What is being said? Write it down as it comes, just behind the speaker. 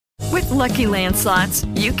Lucky Land Slots,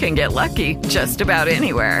 you can get lucky just about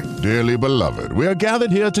anywhere. Dearly beloved, we are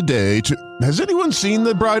gathered here today to... Has anyone seen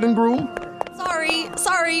the bride and groom?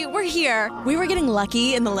 Sorry, we're here. We were getting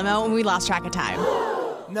lucky in the limo and we lost track of time.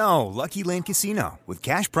 No, Lucky Land Casino, with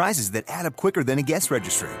cash prizes that add up quicker than a guest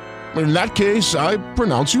registry. In that case, I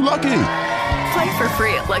pronounce you lucky. Play for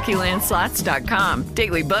free at LuckyLandSlots.com.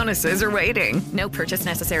 Daily bonuses are waiting. No purchase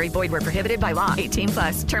necessary. Void where prohibited by law.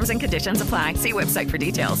 18+. Terms and conditions apply. See website for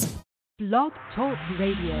details. Blog Talk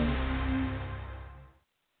Radio.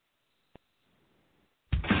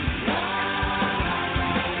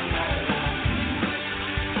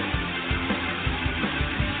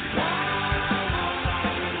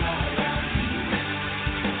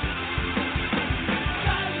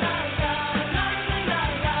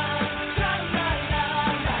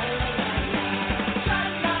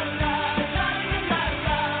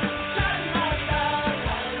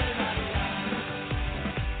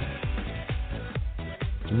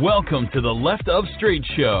 Welcome to the Left of Str8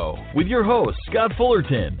 Show with your host, Scott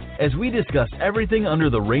Fullerton, as we discuss everything under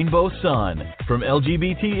the rainbow sun, from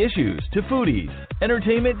LGBT issues to foodies,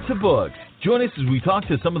 entertainment to books. Join us as we talk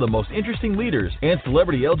to some of the most interesting leaders and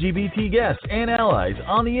celebrity LGBT guests and allies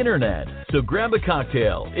on the internet. So grab a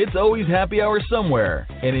cocktail, it's always happy hour somewhere,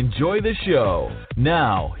 and enjoy the show.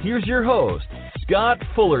 Now, here's your host, Scott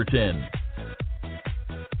Fullerton.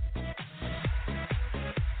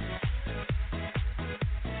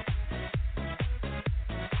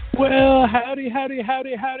 Well, howdy,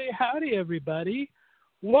 everybody.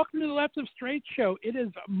 Welcome to the Left of Str8 Show. It is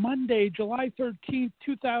Monday, July 13th,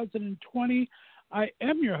 2020. I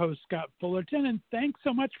am your host, Scott Fullerton, and thanks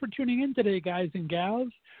so much for tuning in today, guys and gals.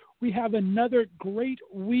 We have another great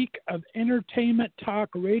week of entertainment talk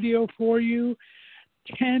radio for you.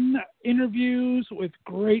 10 interviews with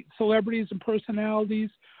great celebrities and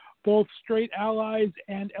personalities, both straight allies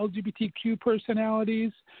and LGBTQ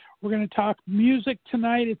personalities. We're going to talk music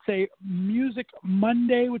tonight. It's a Music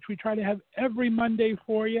Monday, which we try to have every Monday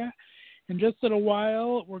for you. In just a little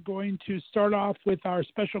while, we're going to start off with our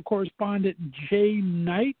special correspondent, Jay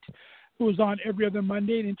Knight, who is on every other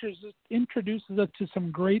Monday and introduces us to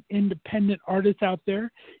some great independent artists out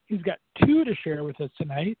there. He's got two to share with us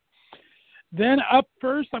tonight. Then up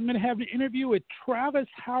first, I'm going to have an interview with Travis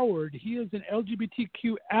Howard. He is an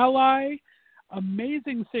LGBTQ ally,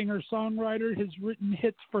 amazing singer-songwriter, has written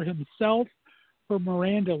hits for himself, for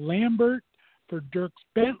Miranda Lambert, for Dierks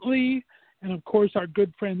Bentley, and of course our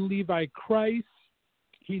good friend Levi Christ.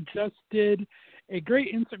 He just did a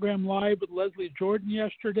great Instagram Live with Leslie Jordan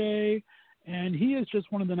yesterday, and he is just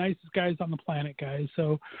one of the nicest guys on the planet, guys.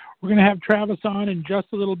 So we're going to have Travis on in just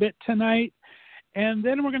a little bit tonight. And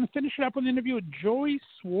then we're going to finish it up with an interview with Joey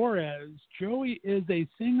Suarez. Joey is a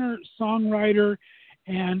singer, songwriter,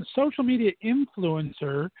 and social media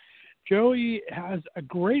influencer. Joey has a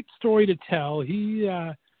great story to tell. He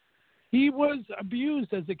was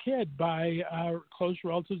abused as a kid by close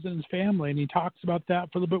relatives in his family, and he talks about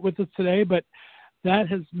that for a little bit with us today, but that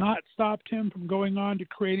has not stopped him from going on to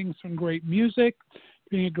creating some great music,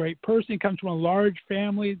 being a great person. He comes from a large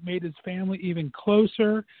family, made his family even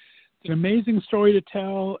closer. It's an amazing story to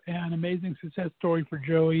tell, and amazing success story for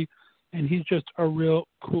Joey, and he's just a real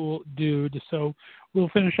cool dude. So we'll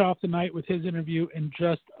finish off the night with his interview in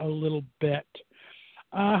just a little bit.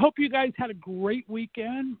 I hope you guys had a great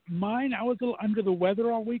weekend. Mine, I was a little under the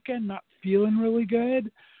weather all weekend, not feeling really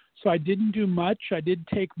good, so I didn't do much. I did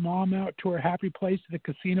take Mom out to her happy place at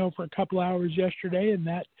the casino for a couple hours yesterday, and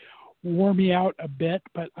that wore me out a bit.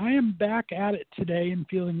 But I am back at it today and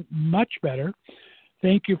feeling much better.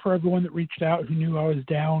 Thank you for everyone that reached out who knew I was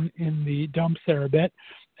down in the dumps there a bit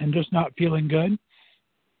and just not feeling good.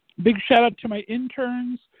 Big shout out to my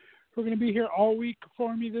interns who are going to be here all week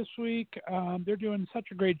for me this week. They're doing such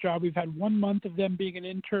a great job. We've had 1 month of them being an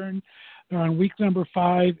intern. They're on week number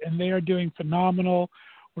 5, and they are doing phenomenal.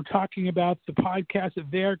 We're talking about the podcast that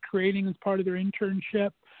they are creating as part of their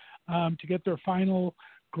internship to get their final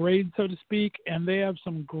grade, so to speak, and they have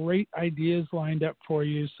some great ideas lined up for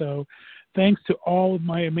you. So thanks to all of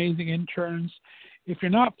my amazing interns. If you're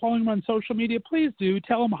not following them on social media, please do.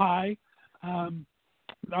 Tell them hi.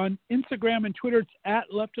 On Instagram and Twitter, it's at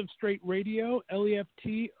Left of Str8 Radio,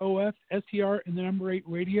 LEFTOFSER and the number 8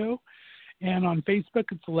 radio. And on Facebook,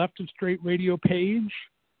 it's the Left of Str8 Radio page.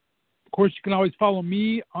 Of course, you can always follow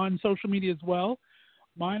me on social media as well.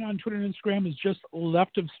 Mine on Twitter and Instagram is just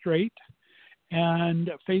Left of Str8. And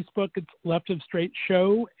Facebook, it's Left of Str8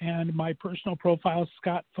 Show. And my personal profile is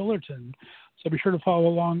Scott Fullerton. So be sure to follow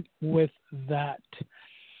along with that.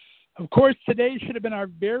 Of course, today should have been our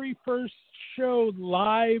very first show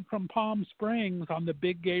live from Palm Springs on the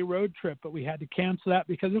Big Gay Road Trip, but we had to cancel that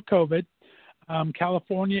because of COVID.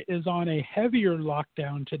 California is on a heavier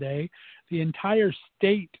lockdown today. The entire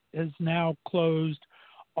state is now closed.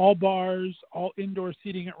 All bars, all indoor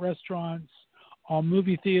seating at restaurants, all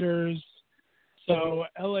movie theaters. So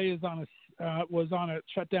LA is was on a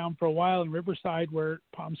shutdown for a while, and Riverside, where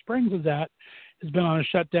Palm Springs is at, has been on a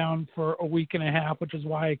shutdown for a week and a half, which is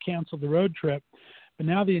why I canceled the road trip. But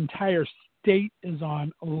now the entire state is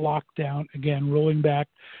on lockdown again, rolling back,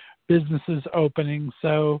 businesses opening.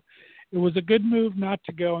 So it was a good move not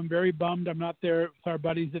to go. I'm very bummed I'm not there with our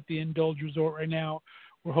buddies at the Indulge Resort right now.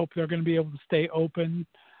 We hope they're going to be able to stay open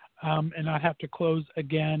and not have to close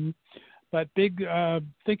again. But big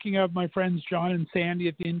thinking of my friends John and Sandy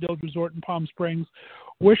at the Indulge Resort in Palm Springs,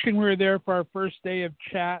 wishing we were there for our first day of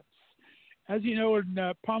chats. As you know,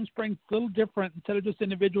 in Palm Springs, it's a little different. Instead of just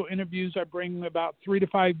individual interviews, I bring about 3 to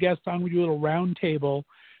 5 guests on. We do a little round table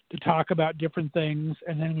to talk about different things,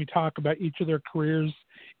 and then we talk about each of their careers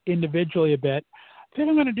individually a bit. I think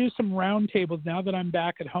I'm going to do some round tables now that I'm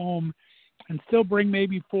back at home and still bring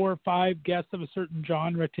maybe 4 or 5 guests of a certain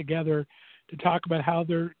genre together to talk about how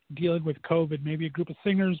they're dealing with COVID. Maybe a group of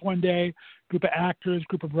singers one day, group of actors,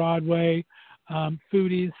 group of Broadway,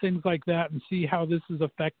 foodies, things like that, and see how this is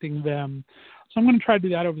affecting them. So I'm going to try to do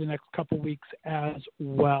that over the next couple of weeks as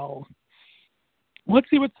well. Let's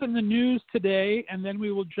see what's in the news today, and then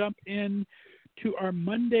we will jump in to our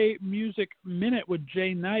Monday Music Minute with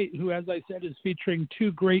Jay Knight, who, as I said, is featuring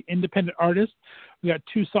 2 great independent artists. We got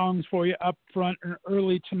 2 songs for you up front and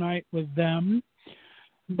early tonight with them.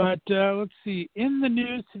 But let's see. In the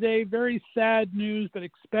news today, very sad news, but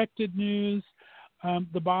expected news.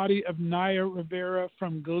 The body of Naya Rivera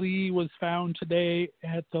from Glee was found today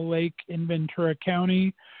at the lake in Ventura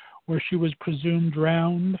County, where she was presumed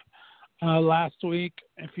drowned last week.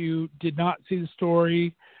 If you did not see the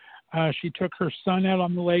story, she took her son out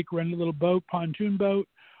on the lake, rented a little boat, pontoon boat,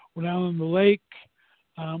 went out on the lake,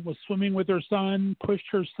 was swimming with her son, pushed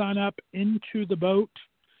her son up into the boat,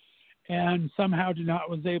 and somehow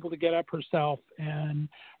was able to get up herself. And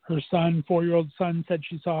her son, 4-year-old son, said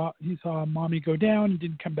he saw mommy go down and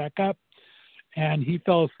didn't come back up, and he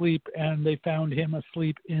fell asleep, and they found him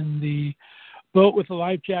asleep in the boat with a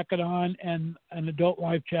life jacket on and an adult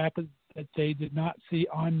life jacket that they did not see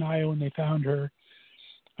on Naya when they found her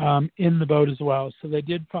in the boat as well. So they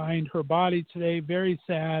did find her body today. Very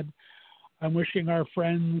sad. I'm wishing our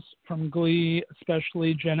friends from Glee,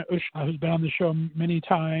 especially Jenna Ushka, who's been on the show many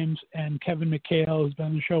times, and Kevin McHale, who's been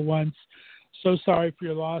on the show once. So sorry for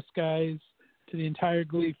your loss, guys, to the entire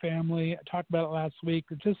Glee family. I talked about it last week.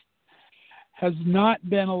 It just has not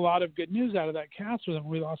been a lot of good news out of that cast with them.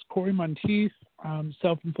 We lost Corey Monteith,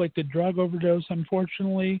 self-inflicted drug overdose,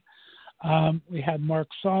 unfortunately. We had Mark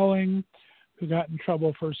Salling, who got in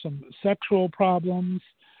trouble for some sexual problems.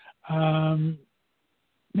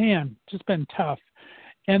 Man, just been tough.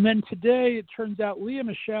 And then today, it turns out Leah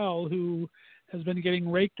Michele, who has been getting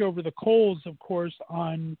raked over the coals, of course,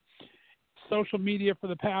 on social media for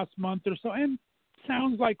the past month or so, and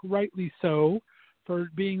sounds like rightly so, for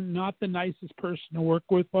being not the nicest person to work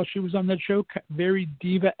with while she was on that show, very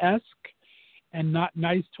diva-esque and not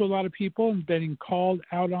nice to a lot of people, and been called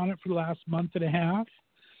out on it for the last month and a half.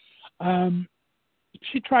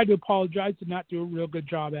 She tried to apologize and not do a real good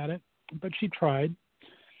job at it, but she tried.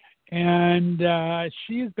 And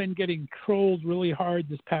she has been getting trolled really hard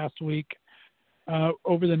this past week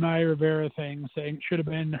over the Naya Rivera thing, saying it should have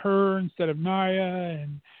been her instead of Naya,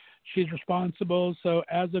 and she's responsible. So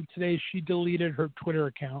as of today, she deleted her Twitter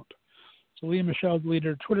account. So Leah Michele deleted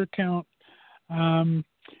her Twitter account.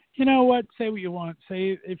 You know what? Say what you want.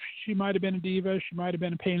 Say if she might have been a diva, she might have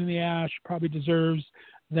been a pain in the ass, she probably deserves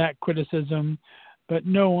that criticism. But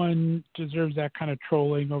no one deserves that kind of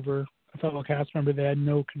trolling over a fellow cast member they had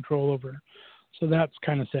no control over. So that's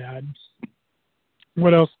kind of sad.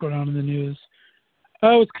 What else going on in the news?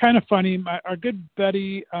 Oh, it's kind of funny. Our good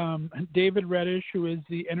buddy, David Reddish, who is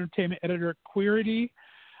the entertainment editor at Queerity,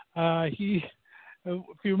 if you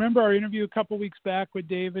remember our interview a couple weeks back with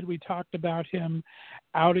David, we talked about him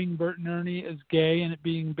outing Bert and Ernie as gay and it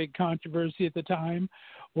being big controversy at the time.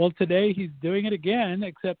 Well, today he's doing it again,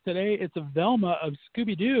 except today it's a Velma of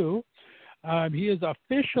Scooby-Doo. He is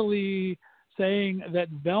officially saying that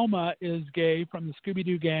Velma is gay from the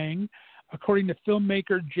Scooby-Doo gang, according to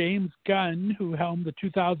filmmaker James Gunn, who helmed the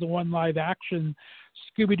 2001 live-action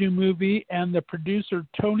Scooby-Doo movie, and the producer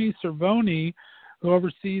Tony Cervoni, who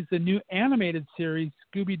oversees the new animated series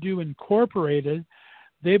Scooby-Doo Incorporated.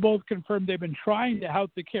 They both confirmed they've been trying to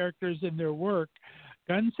out the characters in their work.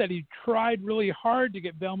 Gunn said he tried really hard to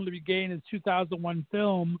get Velma to be gay in his 2001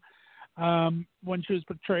 film when she was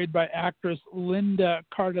portrayed by actress Linda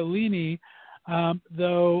Cardellini,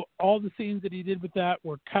 though all the scenes that he did with that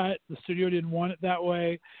were cut. The studio didn't want it that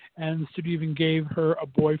way, and the studio even gave her a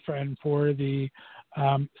boyfriend for the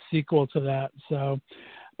sequel to that. So,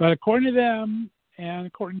 but according to them, and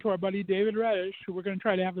according to our buddy David Reddish, who we're going to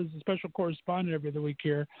try to have as a special correspondent every other week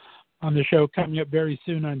here on the show coming up very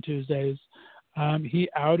soon on Tuesdays, he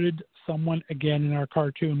outed someone again in our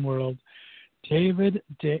cartoon world. David.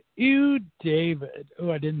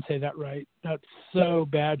 Oh, I didn't say that right. That's so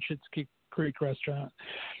bad. Schitt's Creek restaurant.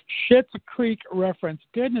 Schitt's Creek reference.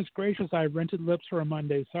 Goodness gracious, I rented lips for a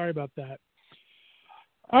Monday. Sorry about that.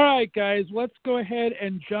 All right, guys, let's go ahead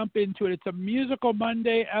and jump into it. It's a musical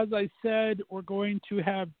Monday. As I said, we're going to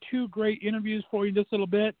have two great interviews for you in just a little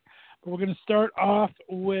bit. But we're going to start off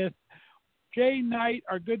with Jay Knight,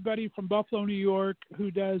 our good buddy from Buffalo, New York,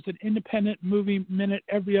 who does an independent movie minute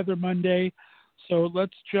every other Monday. So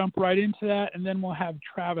let's jump right into that, and then we'll have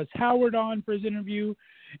Travis Howard on for his interview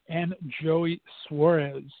and Joey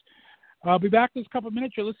Suarez. I'll be back in a couple of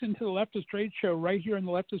minutes. You're listening to the Left of Str8 show right here on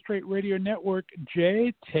the Left of Str8 Radio Network.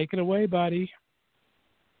 Jay, take it away, buddy.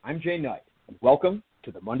 I'm Jay Knight, and welcome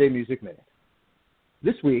to the Monday Music Minute.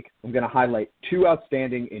 This week, I'm going to highlight two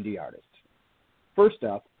outstanding indie artists. First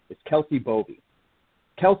up is Kelsey Bovey.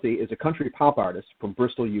 Kelsey is a country pop artist from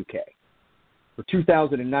Bristol, UK. Her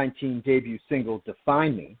 2019 debut single,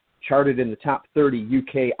 Define Me, charted in the top 30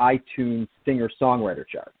 UK iTunes singer-songwriter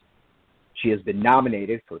charts. She has been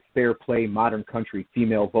nominated for Fair Play Modern Country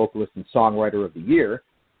Female Vocalist and Songwriter of the Year,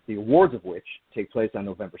 the awards of which take place on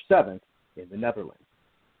November 7th in the Netherlands.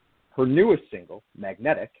 Her newest single,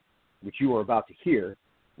 Magnetic, which you are about to hear,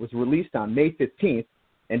 was released on May 15th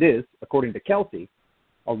and is, according to Kelsey,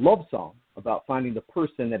 a love song about finding the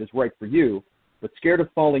person that is right for you, but scared of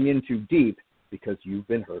falling in too deep because you've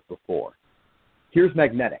been hurt before. Here's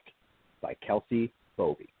Magnetic by Kelsey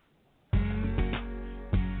Bovey.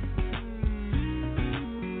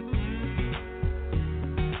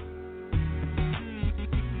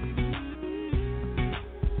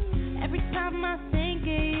 Every time I think of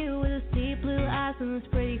you with those deep blue eyes and those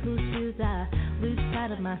pretty cool shoes, I lose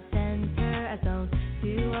sight of my center. I don't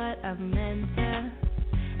do what I'm meant to.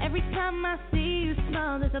 Every time I see you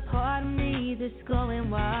smile, there's a part of me that's glowing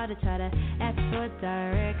wild. I try to ask for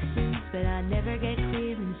directions, but I never get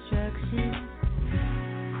clear instructions.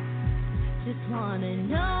 Just wanna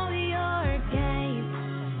know your game.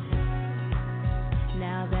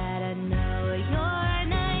 Now that I know your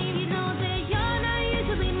name, you know that you're not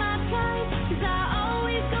usually my type, 'cause I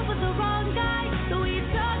always go for the wrong guy. The way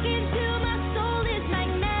you're talking to my soul is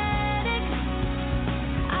magnetic.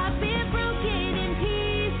 I've been broken in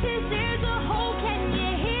pieces, there's a hole, can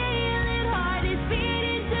you heal it? Heart is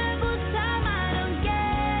beating double time, I don't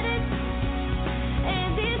get it.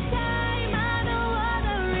 And this time I don't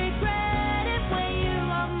wanna regret it. When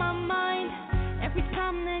you're on my mind, every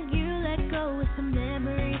time that you let go of some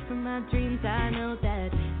memory from my dreams, I know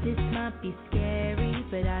that this might be scary,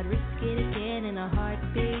 but I'd risk it again in a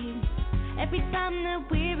heartbeat. Every time that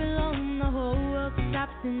we're alone, the whole world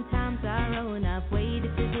stops and time's our own. I've waited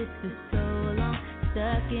for this for so long,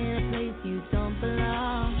 stuck in a place you don't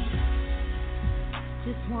belong.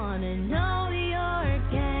 Just wanna know your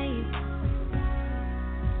game.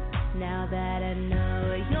 Now that I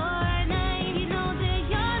know your name, you know that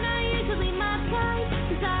you're not usually my type,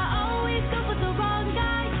 'cause I always go for the wrong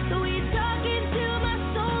guy. The way you're talking to my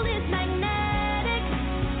soul is magnetic.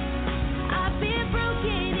 I've been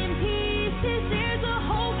broken in pieces, there's a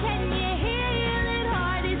hole, can you heal it?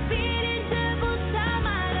 Heart is beating double time,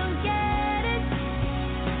 I don't get it.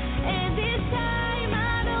 And this time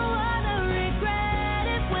I don't wanna regret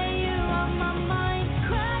it. When you're on my mind,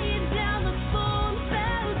 crying down the phone,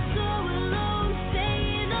 felt so alone,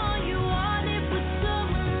 saying all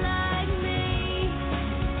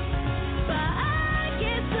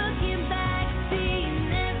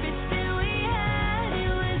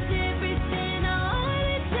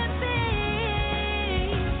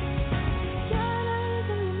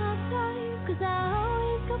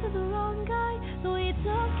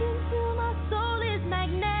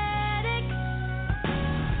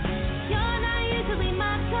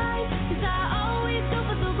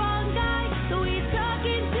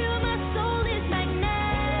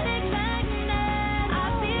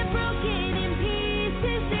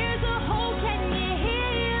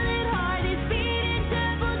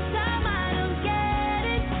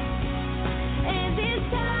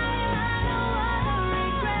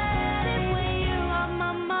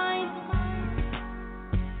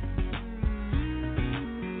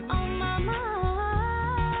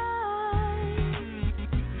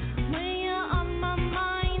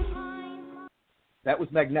That was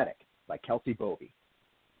Magnetic by Kelsey Bovey.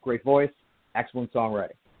 Great voice, excellent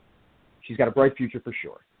songwriting. She's got a bright future for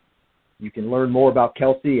sure. You can learn more about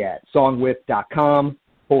Kelsey at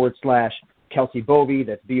songwith.com/Kelsey Bovey.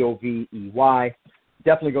 That's Bovey.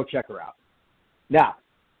 Definitely go check her out. Now,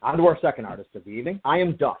 on to our second artist of the evening. I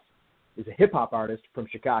Am Dust is a hip-hop artist from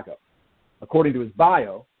Chicago. According to his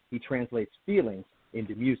bio, he translates feelings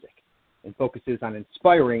into music and focuses on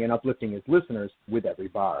inspiring and uplifting his listeners with every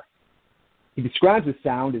bar. He describes his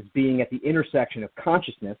sound as being at the intersection of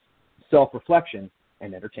consciousness, self-reflection,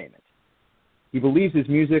 and entertainment. He believes his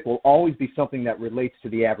music will always be something that relates to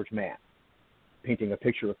the average man, painting a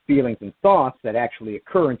picture of feelings and thoughts that actually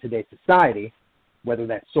occur in today's society, whether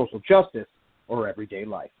that's social justice or everyday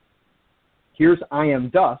life. Here's I Am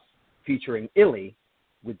Dust featuring Illy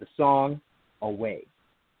with the song Away.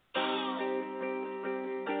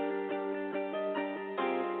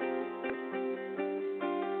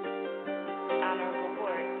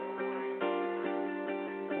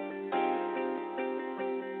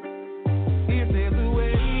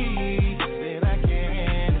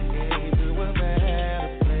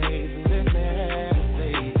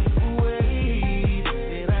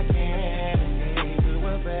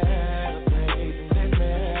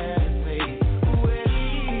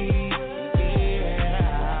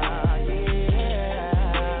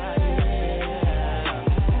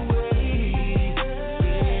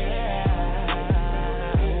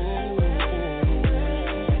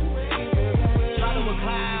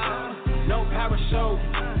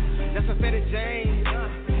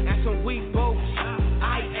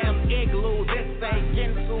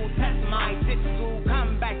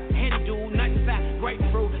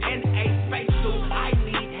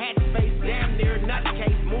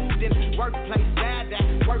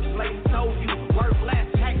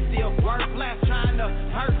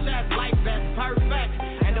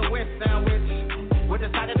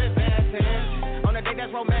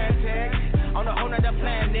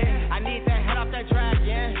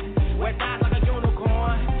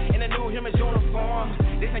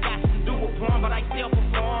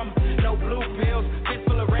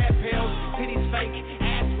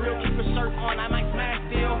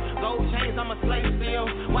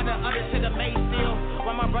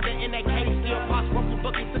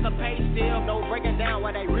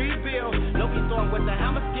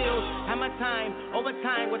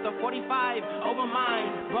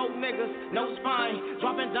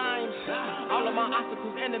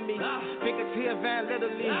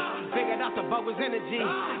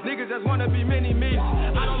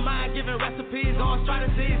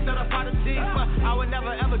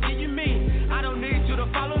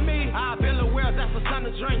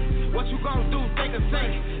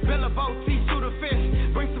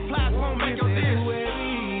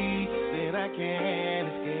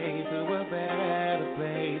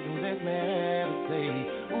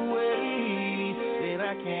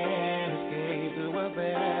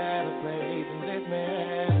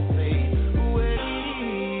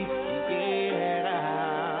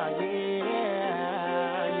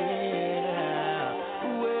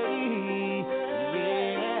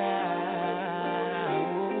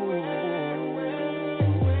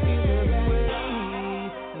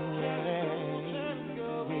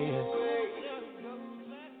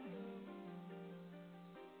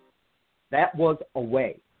 That was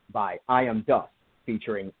Away by I Am Dust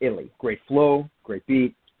featuring Illy. Great flow, great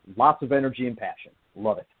beat, lots of energy and passion.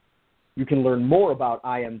 Love it. You can learn more about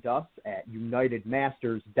I Am Dust at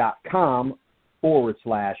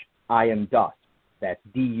unitedmasters.com/I Am Dust. That's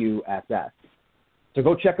DUSS. So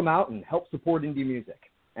go check them out and help support indie music.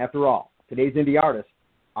 After all, today's indie artists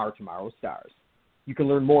are tomorrow's stars. You can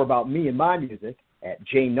learn more about me and my music at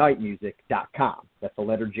jknightmusic.com. That's the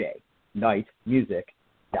letter J,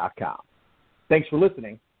 nightmusic.com. Thanks for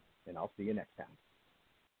listening, and I'll see you next time.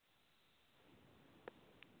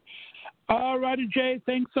 All righty, Jay.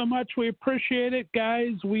 Thanks so much. We appreciate it,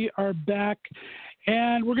 guys. We are back,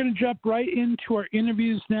 and we're going to jump right into our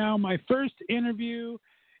interviews now. My first interview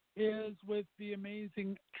is with the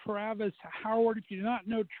amazing Travis Howard. If you do not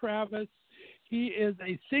know Travis, he is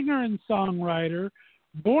a singer and songwriter,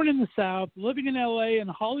 born in the South, living in L.A. and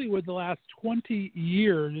Hollywood the last 20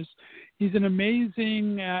 years. He's an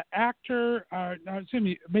amazing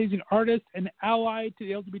amazing artist and ally to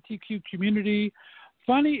the LGBTQ community.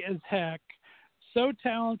 Funny as heck. So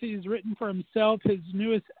talented. He's written for himself. His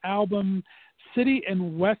newest album, City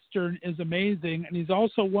and Western, is amazing. And he's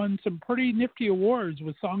also won some pretty nifty awards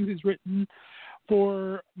with songs he's written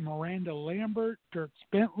for Miranda Lambert, Dierks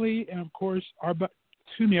Bentley, and, of course, our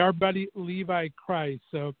buddy Levi Christ.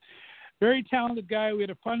 So Very talented guy. We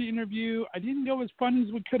had a fun interview. I didn't go as fun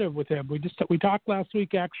as we could have with him. We talked last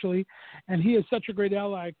week, actually, and he is such a great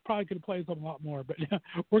ally. I probably could have played him a lot more, but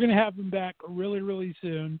we're going to have him back really, really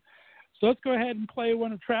soon. So let's go ahead and play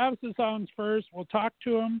one of Travis's songs first. We'll talk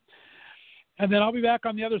to him, and then I'll be back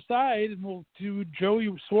on the other side, and we'll do Joey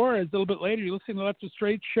Suarez a little bit later. You're listening to the Left of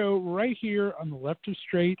Str8 show right here on the Left of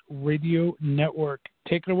Str8 Radio Network.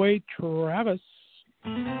 Take it away, Travis.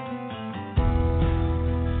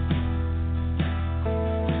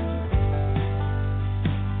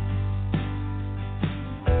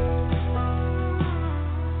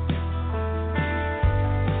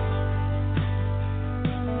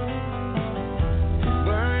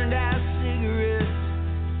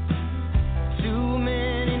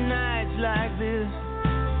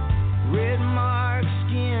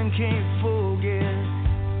 Can't forget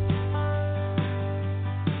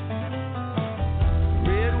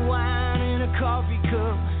red wine in a coffee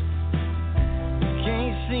cup,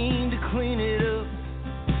 can't seem to clean it up,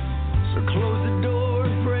 so close the door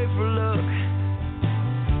and pray for luck.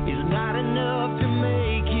 It's not enough to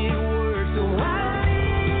make it work, so I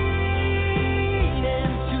lean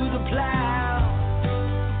into the plow,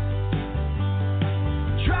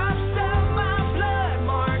 drops of my blood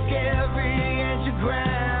mark every inch of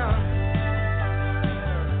ground.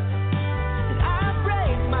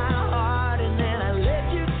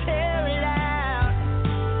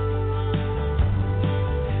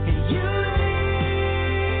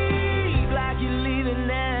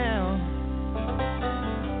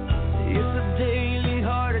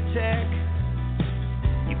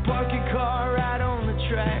 Park your car right on the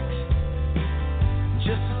tracks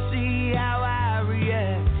just to see how I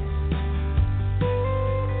react.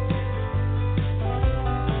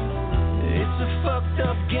 It's a fucked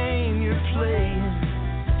up game you're playing,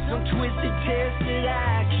 some twisted test that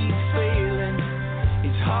I keep failing.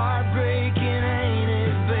 It's heartbreaking, ain't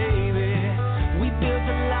it, baby? We built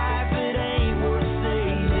a life that ain't worth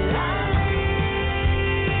saving. I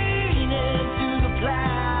lean into the plow.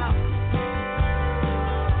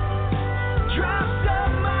 Drops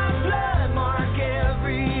of my blood mark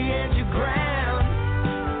every inch of ground.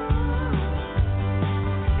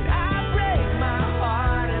 And I break my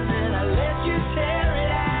heart and then I let you tear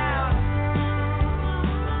it out.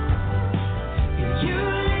 And you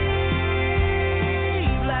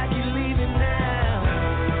leave like you're leaving now.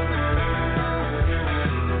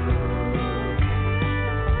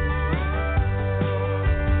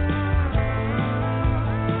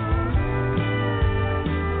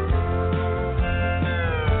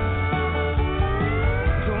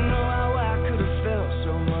 Don't know how I could have felt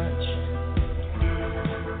so much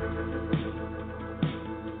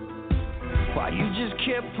while you just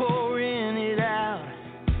kept pouring it out,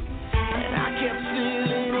 and I kept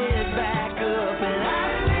filling it back up, and I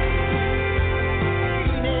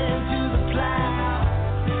leaned into the plow.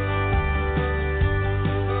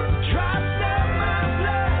 Drops of my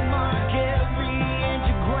blood mark every inch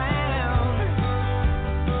of ground.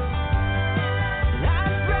 And I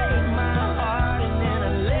break my heart and then I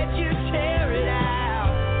let you tear it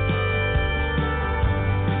out.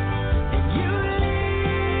 And you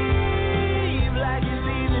leave like you're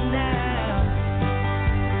leaving now.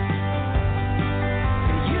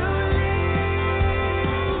 And you leave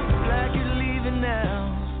like you're leaving now.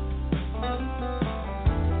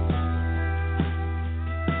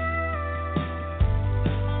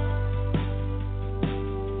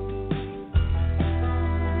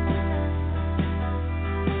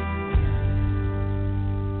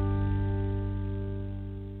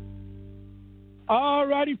 All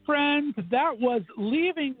righty, friends. That was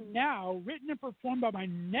Leaving Now, written and performed by my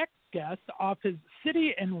next guest off his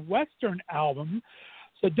City and Western album.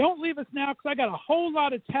 So don't leave us now, because I got a whole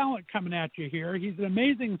lot of talent coming at you here. He's an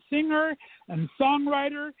amazing singer and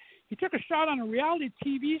songwriter. He took a shot on a reality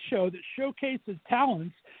TV show that showcased his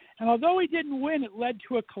talents, and although he didn't win, it led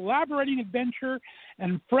to a collaborating adventure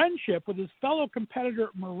and friendship with his fellow competitor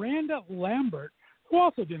Miranda Lambert, who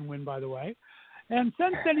also didn't win, by the way. And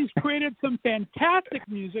since then, he's created some fantastic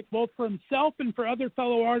music, both for himself and for other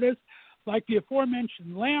fellow artists, like the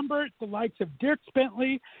aforementioned Lambert, the likes of Dirk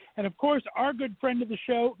Bentley, and, of course, our good friend of the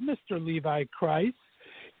show, Mr. Levi Christ.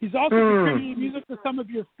 He's also contributed music to some of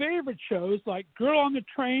your favorite shows, like Girl on the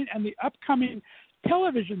Train and the upcoming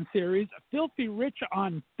television series, Filthy Rich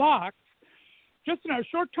on Fox. Just in our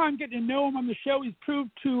short time getting to know him on the show, he's proved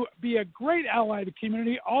to be a great ally to the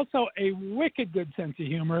community, also a wicked good sense of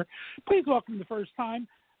humor. Please welcome the first time,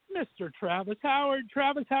 Mr. Travis Howard.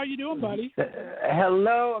 Travis, how you doing, buddy?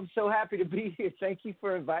 Hello. I'm so happy to be here. Thank you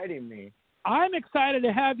for inviting me. I'm excited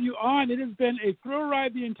to have you on. It has been a thrill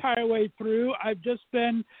ride the entire way through. I've just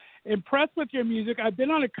been impressed with your music. I've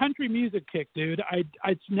been on a country music kick, dude.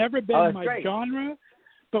 It's never been my genre,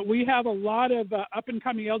 but we have a lot of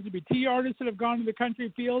up-and-coming LGBT artists that have gone to the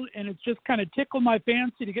country field, and it's just kind of tickled my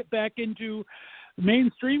fancy to get back into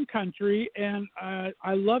mainstream country, and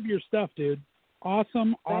I love your stuff, dude.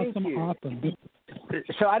 Awesome.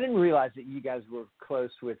 So I didn't realize that you guys were close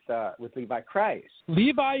with Levi Christ.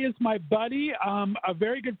 Levi is my buddy. A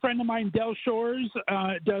very good friend of mine, Del Shores,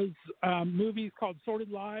 does movies called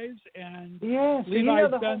Sordid Lives, and yeah, so Levi's you know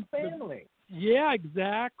the done whole family. Yeah,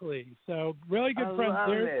 exactly. So really good friends.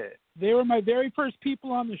 Love it. They were my very first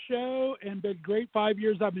people on the show, and been great 5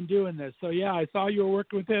 years I've been doing this. So yeah, I saw you were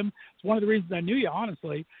working with him. It's one of the reasons I knew you,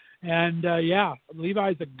 honestly. And yeah,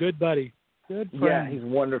 Levi's a good buddy. Good friend. Yeah, he's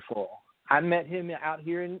wonderful. I met him out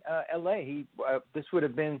here in L.A. This would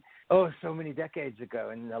have been, so many decades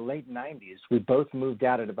ago in the late 90s. We both moved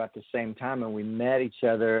out at about the same time, and we met each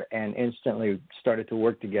other and instantly started to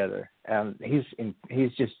work together.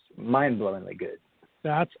 He's just mind-blowingly good.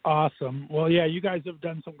 That's awesome. Well, yeah, you guys have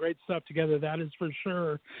done some great stuff together, that is for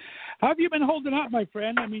sure. How have you been holding up, my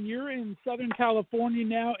friend? I mean, you're in Southern California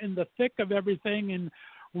now in the thick of everything, and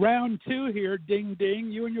round 2 here, ding, ding.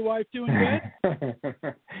 You and your wife doing good?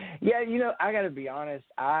 Yeah, I got to be honest.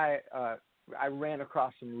 I ran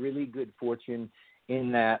across some really good fortune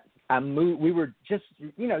in that I moved. We were just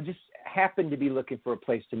happened to be looking for a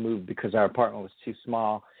place to move because our apartment was too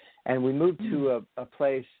small. And we moved to a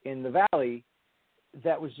place in the valley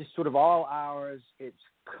that was just sort of all ours. It's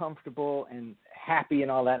comfortable and happy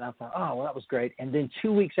and all that. And I thought, oh, well, that was great. And then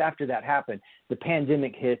 2 weeks after that happened, the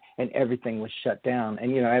pandemic hit and everything was shut down.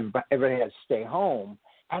 And, everybody had to stay home.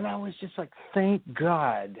 And I was just like, thank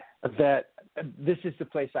God that this is the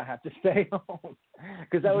place I have to stay home.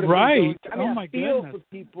 Because that would have right. been I feel for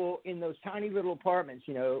people in those tiny little apartments,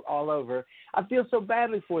 all over. I feel so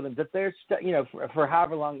badly for them that they're, for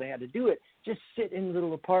however long they had to do it, just sit in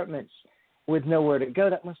little apartments with nowhere to go.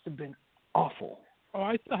 That must have been awful. Oh,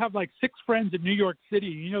 I still have like 6 friends in New York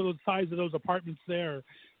City. The size of those apartments there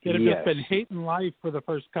that have just been hating life for the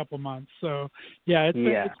first couple months. So, yeah,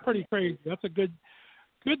 it's pretty crazy. That's a good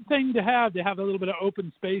thing to have a little bit of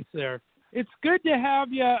open space there. It's good to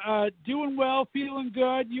have you doing well, feeling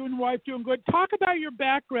good, you and wife doing good. Talk about your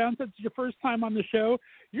background since it's your first time on the show.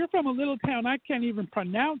 You're from a little town I can't even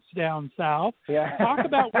pronounce down south. Yeah. Talk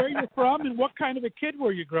about where you're from and what kind of a kid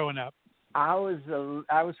were you growing up? I was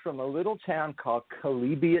from a little town called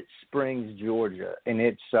Calebiot Springs, Georgia, and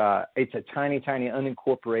it's a tiny, tiny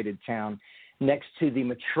unincorporated town next to the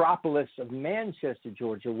metropolis of Manchester,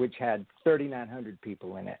 Georgia, which had 3,900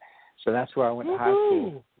 people in it. So that's where I went to high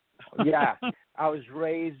school. Yeah, I was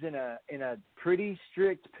raised in a pretty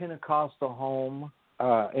strict Pentecostal home.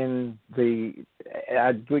 I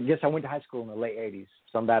guess I went to high school in the late 80s,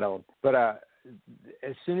 so I'm that old. But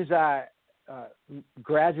as soon as I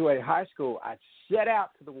graduated high school, I set out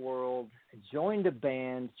to the world, joined a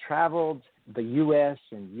band, traveled the U.S.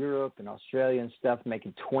 and Europe and Australia and stuff,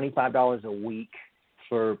 making $25 a week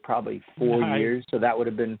for probably 4 years. So that would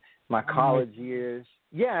have been my college years.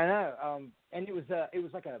 Yeah, I know. And it was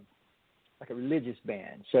like a religious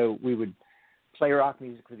band. So we would play rock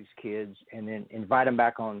music for these kids and then invite them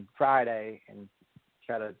back on Friday and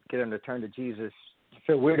try to get them to turn to Jesus. I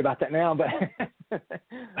feel weird about that now, but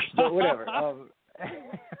whatever.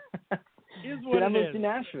 Then I moved to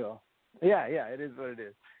Nashville. Yeah, it is what it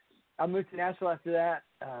is. I moved to Nashville after that.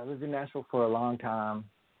 Lived in Nashville for a long time,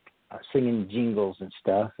 singing jingles and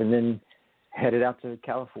stuff, and then headed out to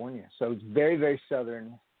California. So it's very, very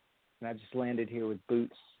southern, and I just landed here with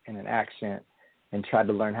boots and an accent and tried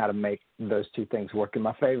to learn how to make those two things work in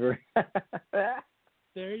my favor.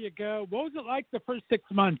 There you go. What was it like the first 6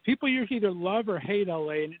 months? People usually either love or hate LA,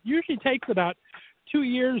 and it usually takes about 2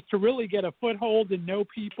 years to really get a foothold and know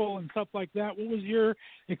people and stuff like that. What was your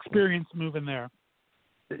experience moving there?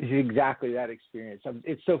 Exactly that experience.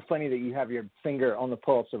 It's so funny that you have your finger on the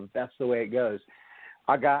pulse of that's the way it goes.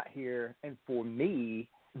 I got here, and for me,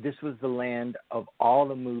 this was the land of all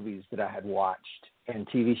the movies that I had watched and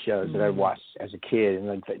TV shows that I watched as a kid. And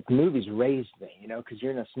like the movies raised me, because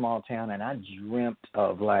you're in a small town, and I dreamt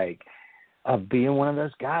of being one of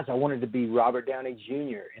those guys. I wanted to be Robert Downey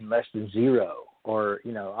Jr. in Less Than Zero, or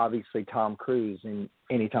obviously Tom Cruise in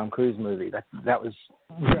any Tom Cruise movie. That was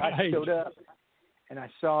where I showed up, and I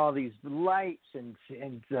saw these lights and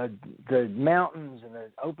the mountains and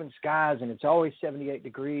the open skies, and it's always 78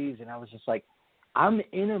 degrees, and I was just like, I'm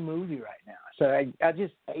in a movie right now. So I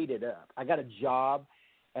just ate it up. I got a job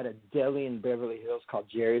at a deli in Beverly Hills called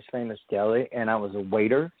Jerry's Famous Deli, and I was a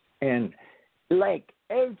waiter. And like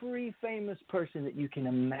every famous person that you can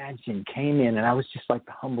imagine came in, and I was just like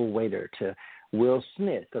the humble waiter to Will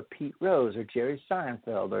Smith or Pete Rose or Jerry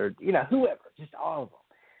Seinfeld or, whoever, just all of them.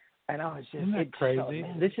 And I was just, Isn't that crazy?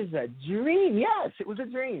 Man, this is a dream. Yes, it was a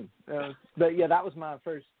dream. But, yeah, that was my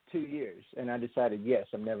first 2 years, and I decided, yes,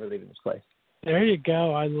 I'm never leaving this place. There you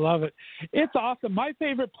go. I love it. It's awesome. My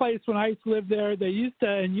favorite place when I used to live there, they used to,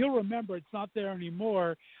 and you'll remember it's not there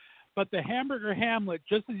anymore, but the Hamburger Hamlet,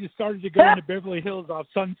 just as you started to go into Beverly Hills off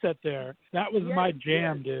Sunset there, that was my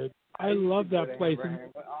jam, dude. I love that place. And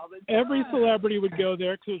every celebrity would go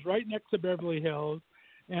there because it was right next to Beverly Hills,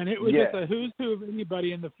 and it was just a who's who of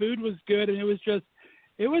anybody, and the food was good, and it was just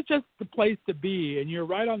the place to be. And you're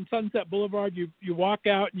right on Sunset Boulevard. You walk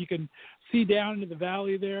out and you can see down into the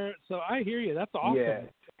valley there. So I hear you. That's awesome. Yeah.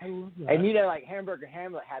 I love that. And like Hamburger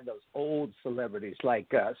Hamlet had those old celebrities like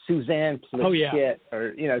Suzanne Pleshette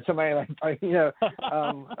or somebody like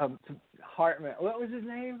Hartman. What was his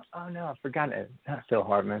name? Oh no, I forgot it. Not Phil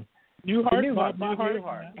Hartman.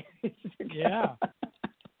 Newhart. Yeah.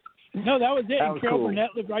 No, that was it. That and was Carol cool.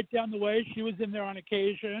 Burnett lived right down the way. She was in there on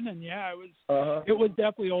occasion, and it was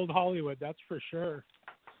definitely old Hollywood. That's for sure.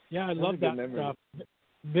 Yeah, I love that stuff.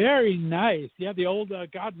 Very nice. Yeah, the old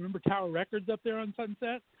remember Tower Records up there on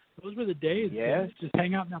Sunset? Those were the days. Yes. Just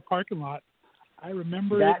hang out in that parking lot. I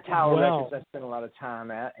remember that Tower well. Records I spent a lot of time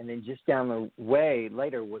at, and then just down the way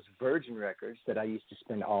later was Virgin Records that I used to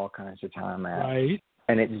spend all kinds of time at. Right.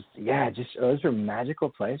 And it just those are magical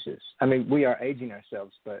places. I mean, we are aging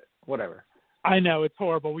ourselves, but whatever. I know, it's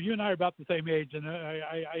horrible. Well, you and I are about the same age, and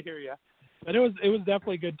I hear you. But it was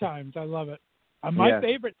definitely good times. I love it. My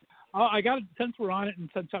favorite. Since we're on it, and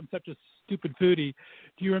since I'm such a stupid foodie,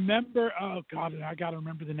 do you remember? Oh God, I got to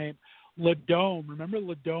remember the name. Le Dome. Remember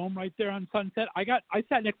Le Dome right there on Sunset? I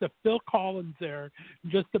sat next to Phil Collins there,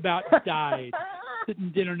 just about died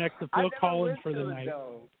sitting dinner next to Phil Collins for the night.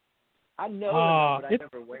 I know, but I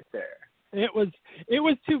never went there. It was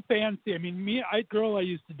too fancy. I mean, girl I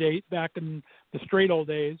used to date back in the Str8 old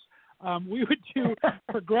days, we would do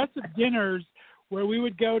progressive dinners where we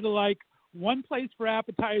would go to like one place for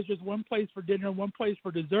appetizers, one place for dinner, and one place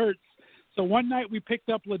for desserts. So one night we picked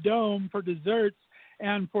up Le Dome for desserts,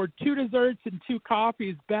 and for 2 desserts and 2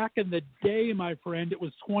 coffees back in the day, my friend, it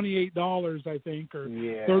was $28, I think, or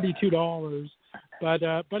 $32. But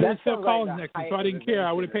it was Phil Collins next to me, so I didn't care.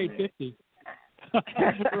 I would have paid $50.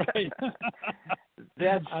 Right.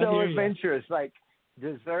 That's so adventurous. Like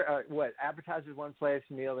dessert, appetizers one place,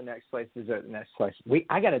 meal the next place, dessert the next place.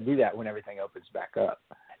 I got to do that when everything opens back up.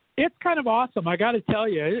 It's kind of awesome. I got to tell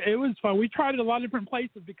you, it was fun. We tried it a lot of different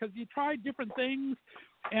places because you try different things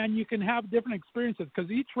and you can have different experiences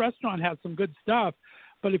because each restaurant has some good stuff.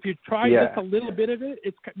 But if you try just a little bit of it,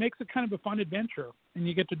 it makes it kind of a fun adventure, and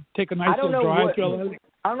you get to take a nice little drive through.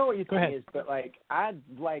 I don't know what your thing is, but like I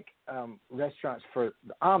like restaurants for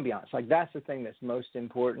the ambiance. Like that's the thing that's most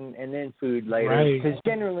important, and then food later. Because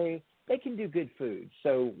generally they can do good food.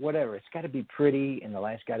 So whatever, it's got to be pretty, and the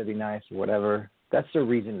light's got to be nice, or whatever. That's the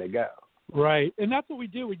reason to go. Right, and that's what we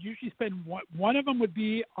do. We usually spend one of them would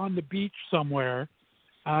be on the beach somewhere,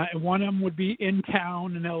 and one of them would be in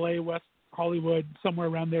town in L.A., West Hollywood, somewhere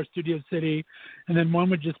around there, Studio City, and then one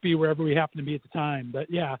would just be wherever we happen to be at the time. But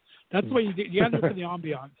yeah, that's what you got to do it for the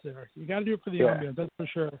ambiance there. You got to do it for the ambiance, that's for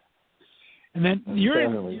sure. And then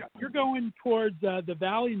you're going towards the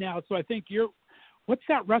valley now, so I think what's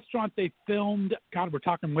that restaurant they filmed? God, we're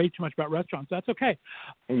talking way too much about restaurants. That's okay.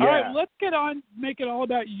 Yeah. All right, let's get on, make it all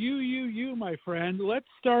about you, my friend. Let's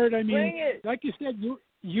start. I mean, like you said,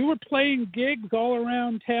 you were playing gigs all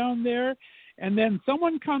around town there, and then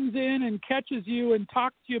someone comes in and catches you and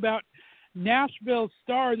talks to you about Nashville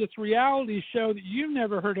Star, this reality show that you've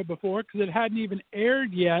never heard of before because it hadn't even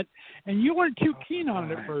aired yet, and you weren't too keen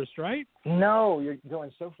on it at first, right? No, you're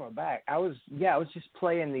going so far back. I was just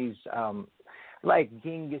playing these like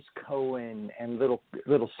Genghis Cohen and little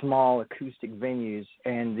small acoustic venues,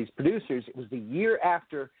 and these producers. It was the year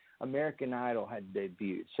after American Idol had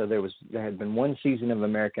debuted, so there had been one season of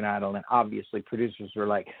American Idol, and obviously producers were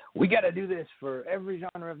like, "We got to do this for every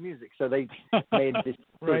genre of music." So they made this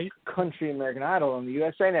country American Idol on the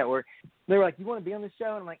USA Network. They were like, "You want to be on the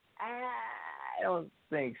show?" And I'm like, "I don't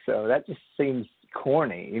think so. That just seems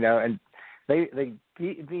corny, you know." And they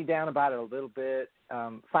beat me down about it a little bit.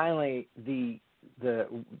 Finally, the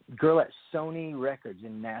girl at Sony Records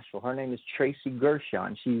in Nashville, her name is Tracy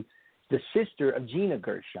Gershon. She's the sister of Gina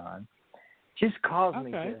Gershon, just calls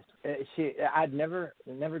me. I'd never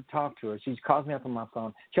talked to her. She calls me up on my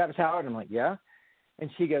phone. Travis Howard. I'm like, yeah. And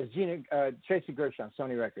she goes, Tracy Gershon,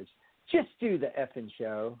 Sony Records. Just do the effing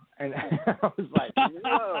show. And I was like,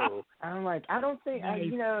 whoa. I'm like, I don't think,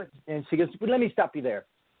 And she goes, well, let me stop you there.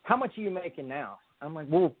 How much are you making now? I'm like,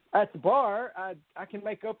 well, at the bar, I can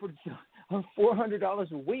make upwards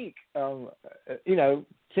 $400 a week,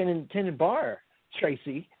 tenant bar,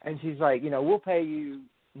 Tracy. And she's like, we'll pay you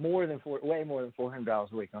way more than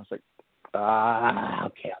 $400 a week. And I was like,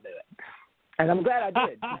 okay, I'll do it. And I'm glad I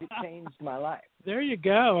did, because it changed my life. There you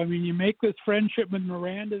go. I mean, you make this friendship with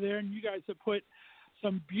Miranda there, and you guys have put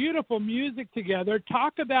some beautiful music together.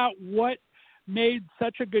 Talk about what made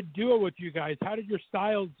such a good duo with you guys. How did your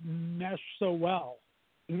styles mesh so well?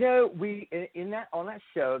 We on that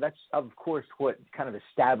show, that's of course what kind of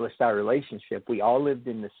established our relationship. We all lived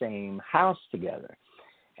in the same house together,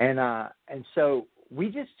 and so we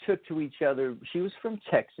just took to each other. She was from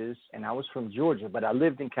Texas and I was from Georgia, but I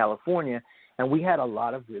lived in California, and we had a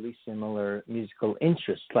lot of really similar musical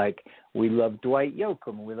interests. Like, we loved Dwight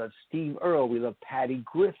Yoakam, we loved Steve Earle, we loved Patty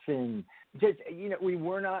Griffin. Just, we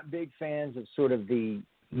were not big fans of sort of the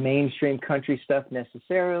mainstream country stuff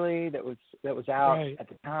necessarily that was out right at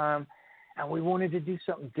the time, and we wanted to do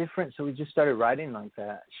something different, so we just started writing like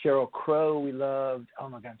that. Sheryl Crow we loved. Oh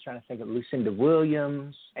my God, I'm trying to think of Lucinda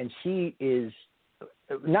Williams, and she is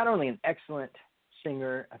not only an excellent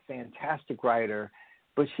singer, a fantastic writer,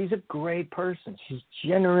 but she's a great person. She's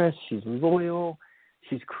generous, she's loyal,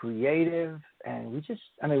 she's creative, and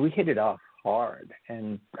we hit it off hard.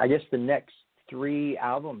 And I guess the next 3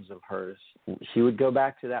 albums of hers, she would go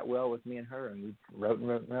back to that well with me and her, and we wrote and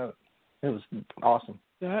wrote and wrote. It was awesome.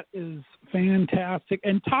 That is fantastic.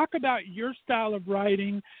 And talk about your style of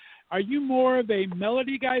writing. Are you more of a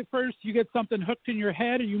melody guy first? You get something hooked in your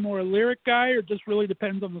head? Are you more a lyric guy, or just really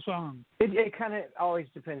depends on the song? It kind of always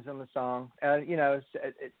depends on the song. I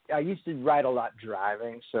used to write a lot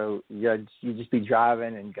driving, so you just be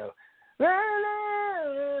driving and go,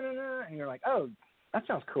 and you're like, oh, that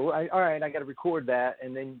sounds cool. All right, I got to record that,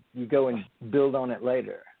 and then you go and build on it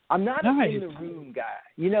later. I'm not an in-the-room guy.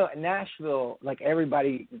 In Nashville, like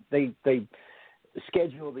everybody, they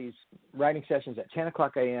schedule these writing sessions at 10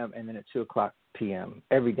 o'clock a.m. and then at 2 o'clock p.m.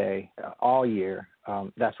 every day, all year.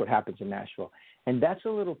 That's what happens in Nashville. And that's a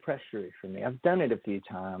little pressury for me. I've done it a few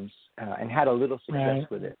times and had a little success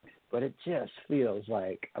with it, but it just feels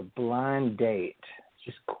like a blind date. It's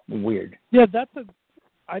just weird. Yeah,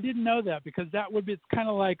 I didn't know that, because it's kind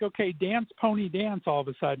of like, okay, dance, pony, dance all of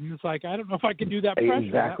a sudden. It's like, I don't know if I can do that pressure.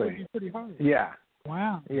 Exactly. That would be pretty hard. Yeah.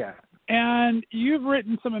 Wow. Yeah. And you've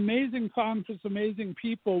written some amazing songs for some amazing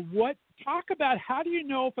people. Talk about, how do you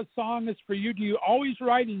know if a song is for you? Do you always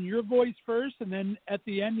write in your voice first, and then at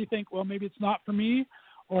the end you think, well, maybe it's not for me?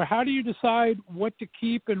 Or how do you decide what to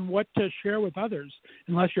keep and what to share with others,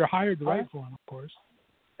 unless you're hired to write for them, of course?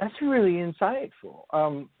 That's really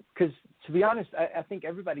insightful. Because to be honest, I think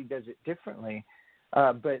everybody does it differently.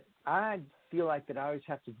 But I feel like that I always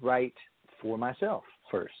have to write for myself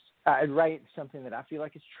first. I'd write something that I feel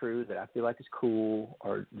like is true, that I feel like is cool,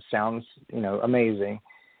 or sounds, amazing.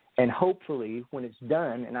 And hopefully when it's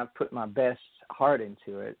done and I've put my best heart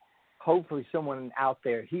into it, hopefully someone out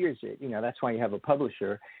there hears it. That's why you have a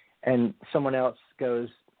publisher. And someone else goes,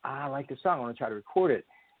 I like this song, I want to try to record it.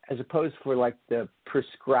 As opposed for like the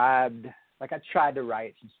prescribed, like I tried to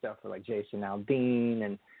write some stuff for like Jason Aldean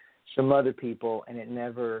and some other people, and it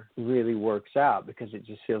never really works out because it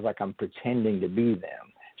just feels like I'm pretending to be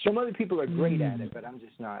them. Some other people are great at it, but I'm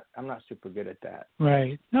not super good at that.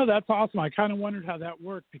 Right. No, that's awesome. I kind of wondered how that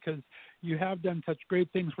worked, because you have done such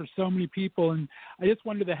great things for so many people, and I just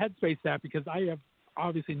wondered the headspace that, because I have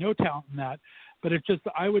obviously no talent in that, but it's just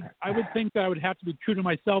I would think that I would have to be true to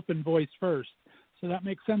myself in voice first. So that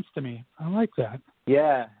makes sense to me. I like that.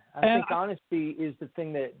 Yeah. I think honesty is the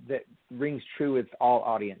thing that rings true with all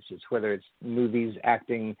audiences, whether it's movies,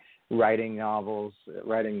 acting, writing novels,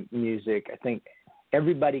 writing music. I think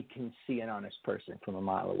everybody can see an honest person from a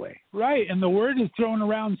mile away. Right. And the word is thrown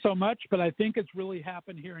around so much, but I think it's really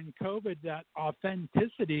happened here in COVID, that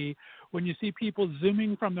authenticity, when you see people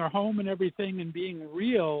Zooming from their home and everything and being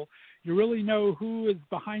real, you really know who is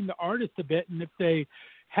behind the artist a bit. And if they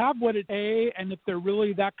have what it is, and if they're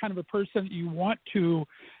really that kind of a person that you want to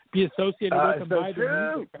be associated with and by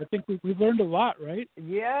their music. I think we've learned a lot, right?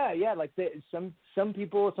 Yeah. Like some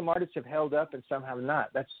people, some artists have held up and some have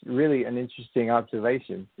not. That's really an interesting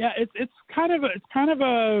observation. Yeah, it's kind of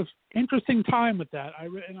a interesting time with that.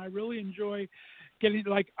 I really enjoy getting,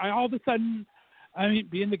 like, all of a sudden, I mean,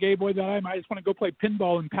 being the gay boy that I am, I just want to go play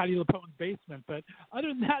pinball in Patti LuPone's basement. But other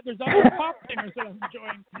than that, there's other pop singers that I'm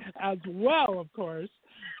enjoying as well, of course.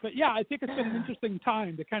 But yeah, I think it's been an interesting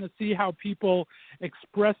time to kind of see how people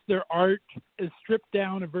express their art as stripped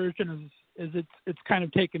down a version as it's kind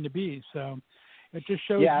of taken to be. So it just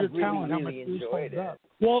shows your talent, how much it holds up.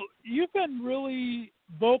 Well, you've been really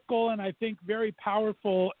vocal and I think very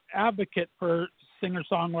powerful advocate for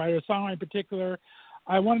singer-songwriter, songwriter in particular.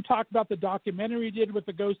 I want to talk about the documentary you did with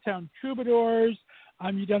the Ghost Town Troubadours.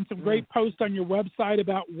 You've done some great posts on your website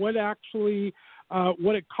about what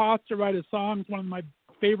it costs to write a song. It's one of my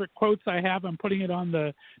favorite quotes I have. I'm putting it on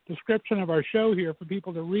the description of our show here for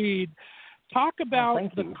people to read. Talk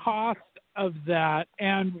about the cost of that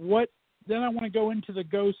and then I want to go into the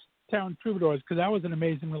Ghost Town Troubadours because that was an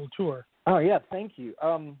amazing little tour. Oh, yeah, thank you.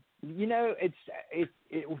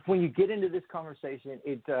 When you get into this conversation,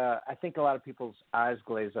 I think a lot of people's eyes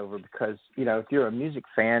glaze over because, if you're a music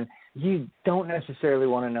fan, you don't necessarily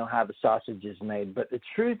want to know how the sausage is made. But the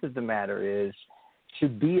truth of the matter is, to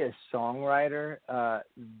be a songwriter,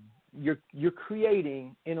 you're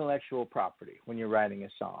creating intellectual property when you're writing a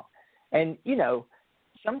song. And,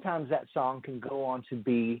 sometimes that song can go on to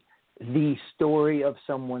be the story of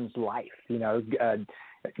someone's life,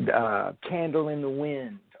 Candle in the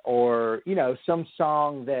Wind, or, some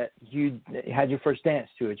song that you had your first dance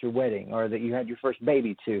to at your wedding or that you had your first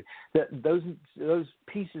baby to. Those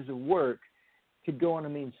pieces of work could go on to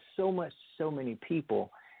mean so much to so many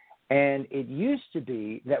people. And it used to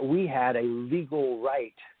be that we had a legal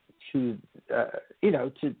right to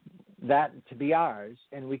be ours,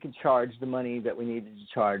 and we could charge the money that we needed to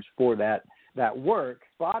charge for that work.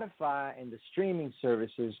 Spotify and the streaming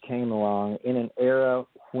services came along in an era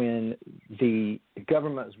when the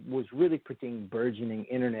government was really putting burgeoning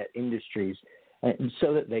internet industries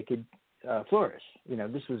so that they could flourish.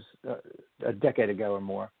 This was a decade ago or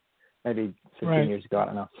more, maybe 15 years ago, I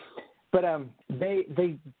don't know. But they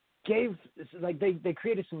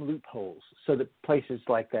created some loopholes so that places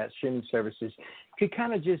like that, streaming services, could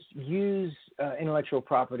kind of just use intellectual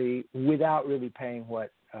property without really paying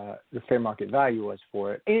what the fair market value was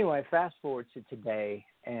for it. Anyway, fast forward to today,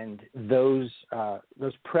 and those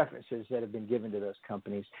preferences that have been given to those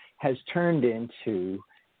companies has turned into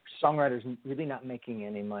songwriters really not making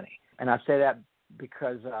any money. And I say that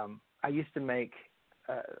because I used to make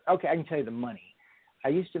I can tell you the money. I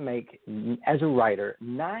used to make, as a writer,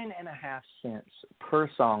 9.5 cents per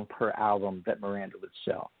song per album that Miranda would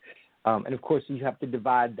sell. And, of course, you have to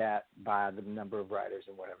divide that by the number of writers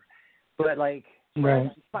and whatever. But,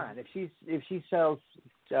 it's fine. If she sells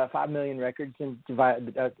 5 million records and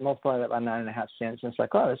multiply that by 9.5 cents, and it's like,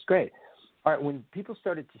 oh, that's great. All right, when people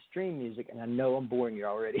started to stream music, and I know I'm boring you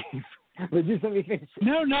already, but just let me finish.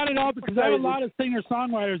 No, not at all, because I have a lot of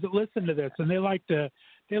singer-songwriters that listen to this, and they like the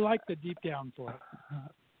deep down for it.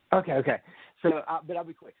 Okay. So, but I'll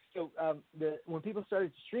be quick. So, when people started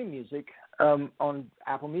to stream music on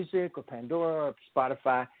Apple Music or Pandora or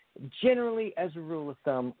Spotify, generally, as a rule of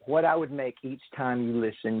thumb, what I would make each time you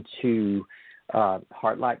listen to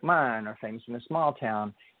Heart Like Mine or Famous in a Small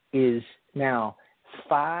Town is now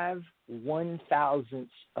 5 1,000ths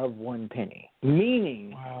of 1 penny,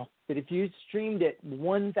 meaning that if you streamed it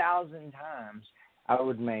 1,000 times, I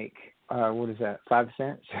would make, 5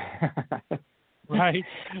 cents? Right.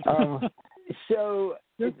 So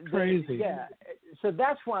that's crazy. Yeah. So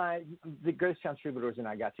that's why the Ghost Town Troubadours and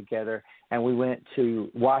I got together, and we went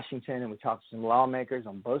to Washington, and we talked to some lawmakers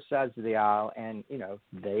on both sides of the aisle, and,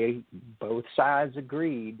 both sides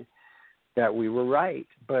agreed that we were right.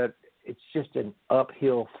 But it's just an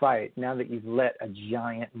uphill fight now that you've let a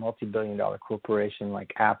giant multi-billion-dollar corporation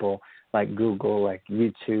like Apple, like Google, like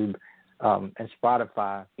YouTube, and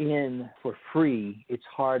Spotify in for free. It's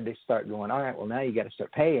hard to start going, all right, well, now you got to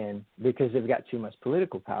start paying because they've got too much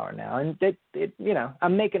political power now. And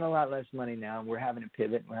I'm making a lot less money now, and we're having to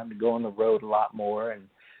pivot. We're having to go on the road a lot more and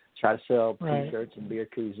try to sell T-shirts and beer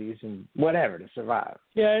koozies and whatever to survive.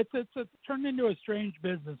 Yeah, it's turned into a strange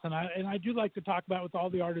business, and I do like to talk about it with all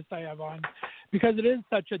the artists I have on because it is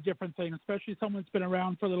such a different thing, especially someone that's been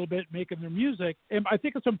around for a little bit making their music. And I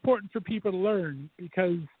think it's important for people to learn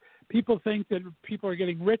because people think that people are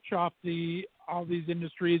getting rich off all these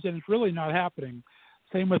industries, and it's really not happening.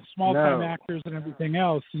 Same with small-time actors and everything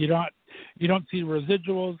else. You don't see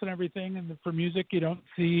residuals and everything, and for music, you don't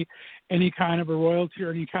see any kind of a royalty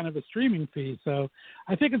or any kind of a streaming fee. So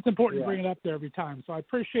I think it's important to bring it up there every time. So I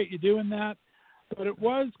appreciate you doing that. But it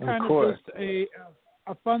was kind of just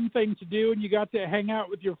a fun thing to do, and you got to hang out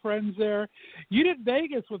with your friends there. You did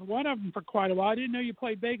Vegas with one of them for quite a while. I didn't know you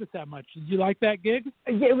played Vegas that much. Did you like that gig?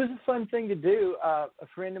 Yeah, it was a fun thing to do. A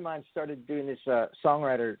friend of mine started doing this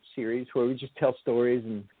songwriter series where we just tell stories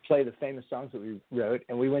and play the famous songs that we wrote,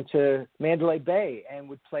 and we went to Mandalay Bay and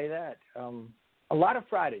would play that a lot of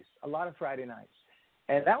Friday nights.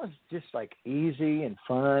 And that was just like easy and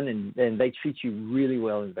fun, and they treat you really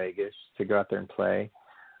well in Vegas to go out there and play.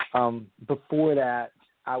 Before that,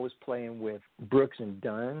 I was playing with Brooks and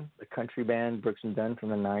Dunn, the country band Brooks and Dunn from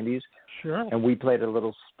the 90s. Sure. And we played a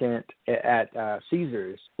little stint at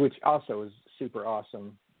Caesars, which also was super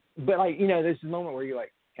awesome. But, like, you know, there's a moment where you're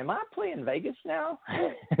like, am I playing Vegas now?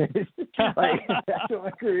 Like, that's what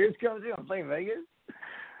my career's come to. I'm playing Vegas.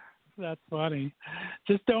 That's funny.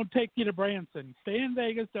 Just don't take you to Branson. Stay in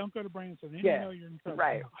Vegas. Don't go to Branson. Then you know you're in trouble.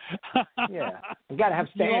 Right. Yeah. You got to have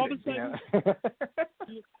standards,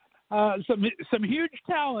 Some huge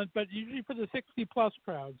talent, but usually for the 60-plus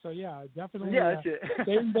crowd. So, yeah, definitely that's it.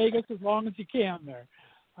 stay in Vegas as long as you can there.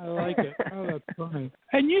 I like it. Oh, that's funny.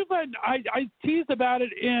 And you've been, I teased about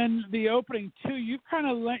it in the opening, too. You've kind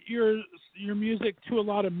of lent your music to a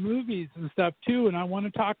lot of movies and stuff, too, and I want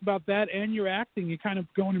to talk about that and your acting. You're kind of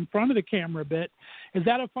going in front of the camera a bit. Is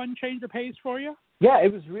that a fun change of pace for you? Yeah,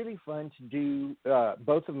 it was really fun to do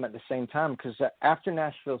both of them at the same time because after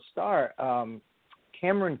Nashville Star,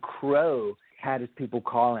 Cameron Crowe had his people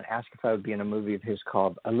call and ask if I would be in a movie of his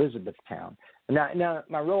called Elizabethtown. Now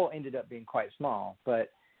my role ended up being quite small, but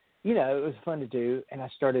you know, it was fun to do, and I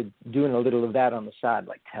started doing a little of that on the side,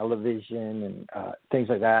 like television and things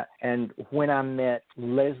like that. And when I met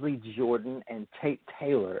Leslie Jordan and Tate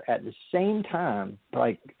Taylor at the same time,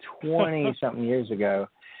 like 20-something years ago,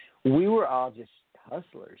 we were all just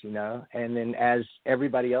hustlers, you know. And then as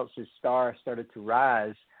everybody else's star started to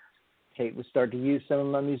rise, Tate would start to use some of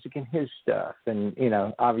my music in his stuff. And, you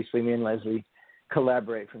know, obviously me and Leslie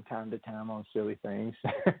collaborate from time to time on silly things.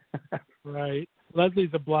 Right. Leslie's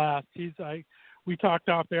a blast. We talked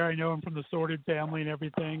off there. I know him from the Sorted family and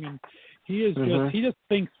everything, and he is he just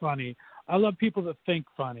thinks funny. I love people that think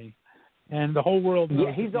funny, and the whole world knows.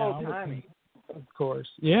 Yeah, he's old timey. Of course.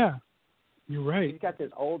 Yeah, you're right. He's got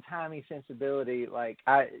this old timey sensibility. Like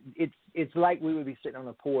it's like we would be sitting on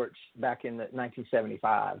the porch back in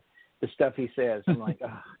 1975. The stuff he says, I'm like,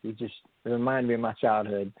 you just remind me of my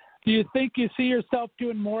childhood. Do you think you see yourself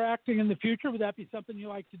doing more acting in the future? Would that be something you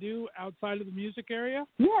like to do outside of the music area?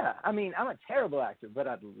 Yeah. I mean, I'm a terrible actor, but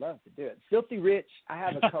I'd love to do it. Filthy Rich, I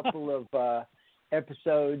have a couple of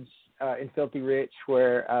episodes in Filthy Rich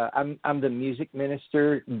where I'm the music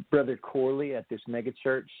minister, Brother Corley, at this mega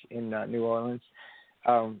church in New Orleans.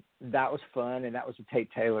 That was fun, and that was a Tate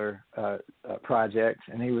Taylor project.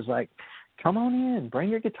 And he was like, come on in, bring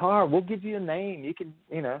your guitar. We'll give you a name. You can,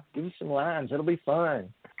 you know, give you some lines. It'll be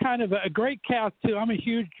fun. Kind of a great cast, too. I'm a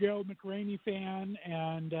huge Joe McRaney fan,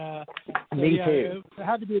 and Me too. It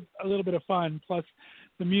had to be a little bit of fun. Plus,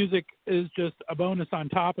 the music is just a bonus on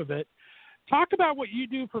top of it. Talk about what you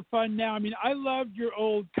do for fun now. I mean, I loved your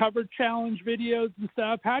old cover challenge videos and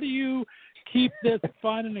stuff. How do you keep this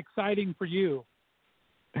fun and exciting for you?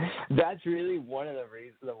 That's really one of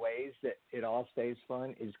the ways that it all stays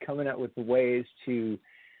fun is coming up with ways to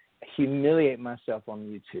humiliate myself on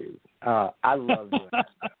YouTube. I love doing that.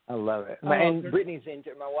 I love it. And Brittany's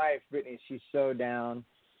my wife, Brittany, she's so down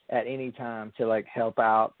at any time to like help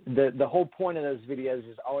out. The whole point of those videos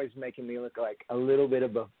is always making me look like a little bit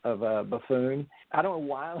of a buffoon. I don't know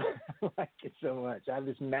why I like it so much. I have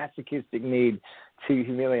this masochistic need to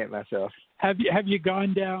humiliate myself. Have you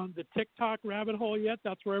gone down the TikTok rabbit hole yet?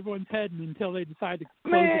 That's where everyone's heading until they decide to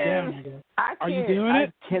close it down. Are you doing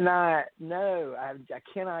it? I cannot. No, I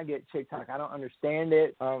cannot get TikTok. I don't understand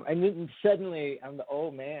it. And then suddenly I'm the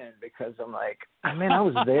old man because I'm like, I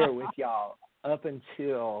was there with y'all up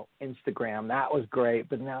until Instagram. That was great.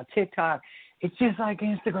 But now TikTok, it's just like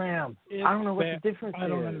Instagram. I don't know what the difference is. I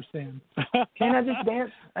don't understand. Can't I just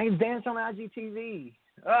dance? I can dance on IGTV.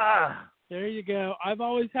 There you go. I've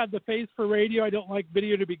always had the face for radio. I don't like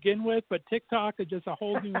video to begin with, but TikTok is just a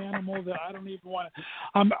whole new animal that I don't even want to.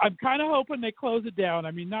 I'm kind of hoping they close it down.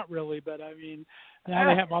 I mean, not really, but I mean, now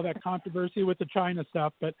they have all that controversy with the China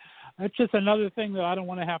stuff, but that's just another thing that I don't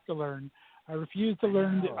want to have to learn. I refuse to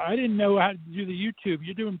learn. I didn't know how to do the YouTube.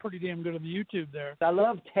 You're doing pretty damn good on the YouTube there. I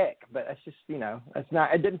love tech, but that's just, it's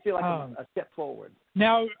not. It didn't feel like a step forward.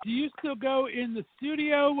 Now, do you still go in the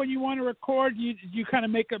studio when you want to record? Do you kind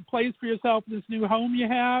of make a place for yourself in this new home you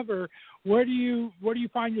have, or where do you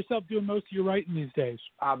find yourself doing most of your writing these days?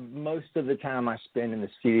 Most of the time I spend in the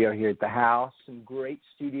studio here at the house. Some great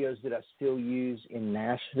studios that I still use in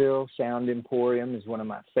Nashville. Sound Emporium is one of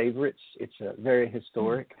my favorites. It's very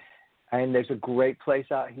historic. And there's a great place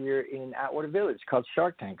out here in Atwater Village called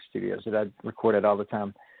Shark Tank Studios that I record at all the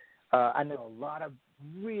time. I know a lot of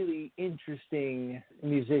really interesting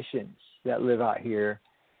musicians that live out here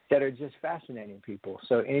that are just fascinating people.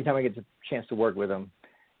 So anytime I get the chance to work with them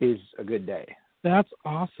is a good day. That's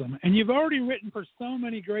awesome. And you've already written for so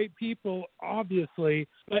many great people, obviously.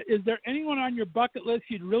 But is there anyone on your bucket list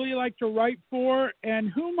you'd really like to write for?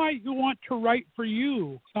 And who might you want to write for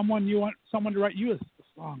you? Someone you want someone to write you a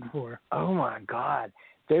song for? Oh my God.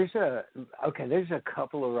 There's a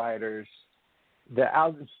couple of writers that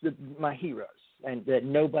my heroes. and that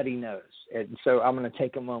nobody knows. And so I'm going to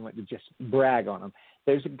take a moment to just brag on them.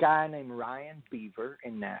 There's a guy named Ryan Beaver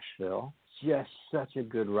in Nashville. Just such a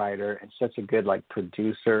good writer and such a good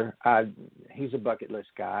producer. He's a bucket list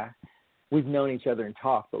guy. We've known each other and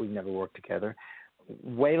talked, but we've never worked together.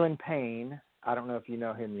 Waylon Payne, I don't know if you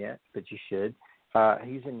know him yet, but you should.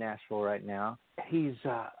 He's in Nashville right now.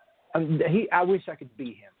 I wish I could be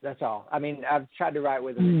him. That's all. I mean, I've tried to write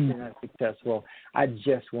with him. It's been unsuccessful. I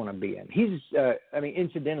just want to be him. He's,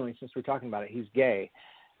 incidentally, since we're talking about it, he's gay.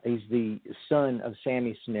 He's the son of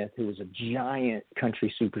Sammy Smith, who was a giant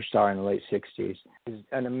country superstar in the late 60s. He's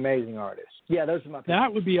an amazing artist. Yeah, those are my pictures.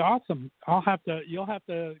 That would be awesome. You'll have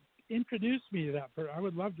to introduce me to that. I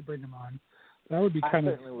would love to bring him on. That would be kind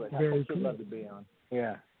of very cool. I'd love to be on.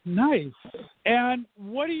 Yeah. Nice. And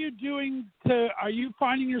what are you doing are you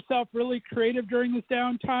finding yourself really creative during this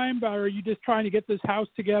downtime, or are you just trying to get this house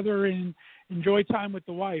together and enjoy time with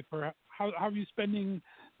the wife, or how are you spending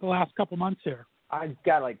the last couple months here? I've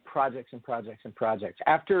got projects and projects and projects.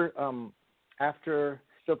 After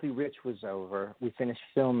Filthy Rich was over, we finished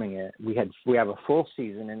filming it. We have a full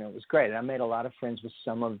season, and it was great. And I made a lot of friends with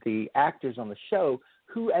some of the actors on the show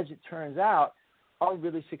who, as it turns out, are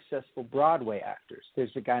really successful Broadway actors.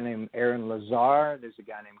 There's a guy named Aaron Lazar. There's a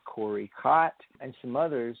guy named Corey Cott, and some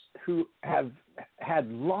others who have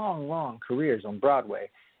had long, long careers on Broadway.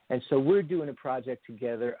 And so we're doing a project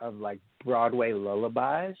together of Broadway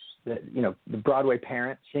lullabies, that the Broadway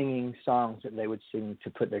parents singing songs that they would sing to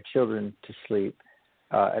put their children to sleep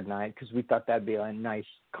at night, because we thought that'd be a nice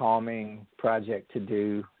calming project to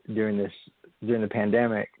do during the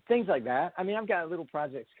pandemic. Things like that. I mean, I've got little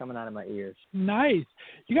projects coming out of my ears. Nice.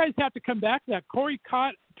 You guys have to come back to that. Corey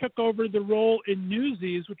Cott took over the role in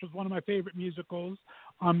Newsies, which was one of my favorite musicals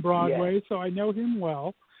on Broadway, so I know him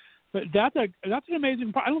well. But that's an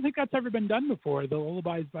amazing. I don't think that's ever been done before. The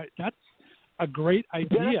lullabies, but that's a great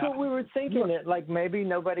idea. Yeah, that's what we were thinking. It maybe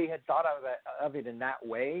nobody had thought of it in that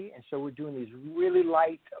way, and so we're doing these really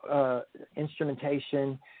light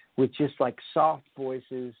instrumentation with just soft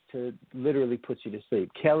voices to literally put you to sleep.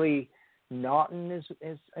 Kelly Naughton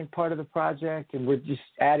is part of the project, and we're just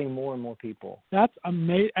adding more and more people. That's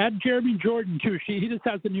amazing. Add Jeremy Jordan too. He just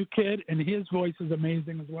has a new kid, and his voice is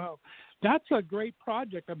amazing as well. That's a great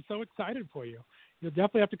project. I'm so excited for you. You'll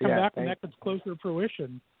definitely have to come back when that gets closer to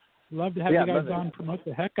fruition. Love to have you guys on, promote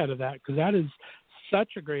the heck out of that, because that is such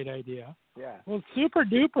a great idea. Yeah. Well, super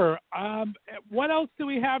duper. What else do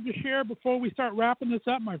we have to share before we start wrapping this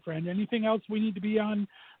up, my friend? Anything else we need to be on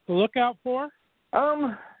the lookout for?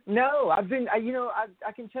 No. I've been.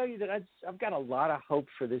 I can tell you that I've got a lot of hope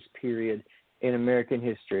for this period in American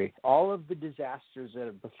history. All of the disasters that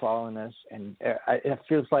have befallen us, and it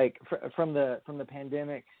feels like from the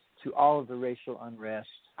pandemic to all of the racial unrest,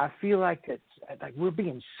 I feel like we're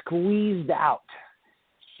being squeezed out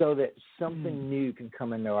so that something new can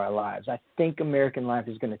come into our lives. I think American life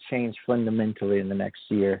is going to change fundamentally in the next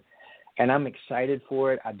year, and I'm excited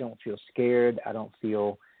for it. I don't feel scared. I don't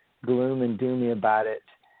feel gloom and doomy about it.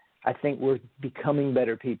 I think we're becoming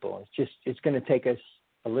better people. It's going to take us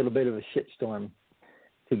a little bit of a shitstorm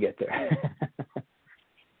to get there.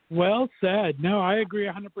 Well said. No, I agree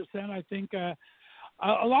 100%. I think a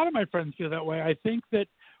lot of my friends feel that way. I think that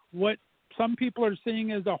what some people are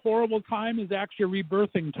seeing as a horrible time is actually a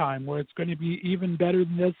rebirthing time, where it's going to be even better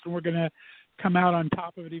than this, and we're going to come out on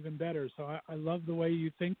top of it even better. So I love the way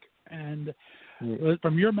you think, and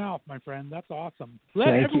from your mouth, my friend, that's awesome. Let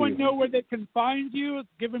everyone know where they can find you.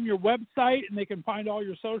 Give them your website, and they can find all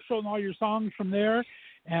your social and all your songs from there.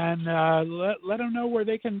 And let them know where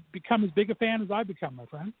they can become as big a fan as I become, my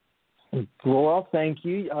friend. Well, thank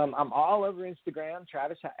you. I'm all over Instagram,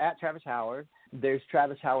 at Travis Howard. There's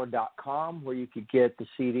TravisHoward.com, where you could get the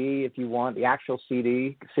CD if you want, the actual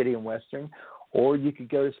CD, City and Western, or you could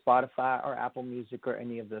go to Spotify or Apple Music or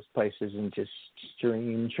any of those places and just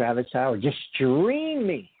stream Travis Howard. Just stream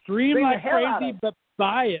me. Stream like crazy, but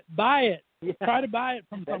buy it. Buy it. Yeah. Try to buy it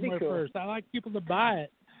from somewhere cool. first. I like people to buy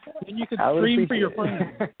it. Then you can stream for your friends.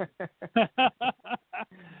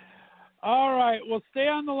 All right. Well, stay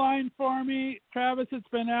on the line for me. Travis, it's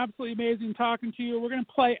been absolutely amazing talking to you. We're going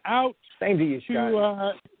to play out Same to you,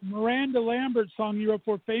 Scott. Miranda Lambert's song you wrote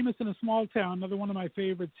for, Famous in a Small Town, another one of my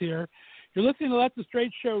favorites here. You're listening to Left of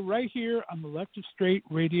Str8 show right here on the Left of Str8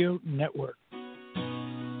 Radio Network.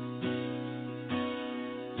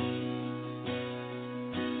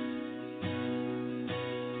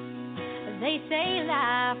 They say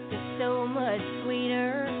life is so much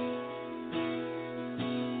sweeter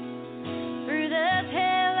through the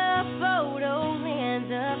telephoto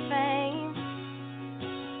lens of fame.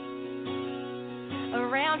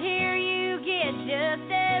 Around here you get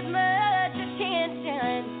just as much attention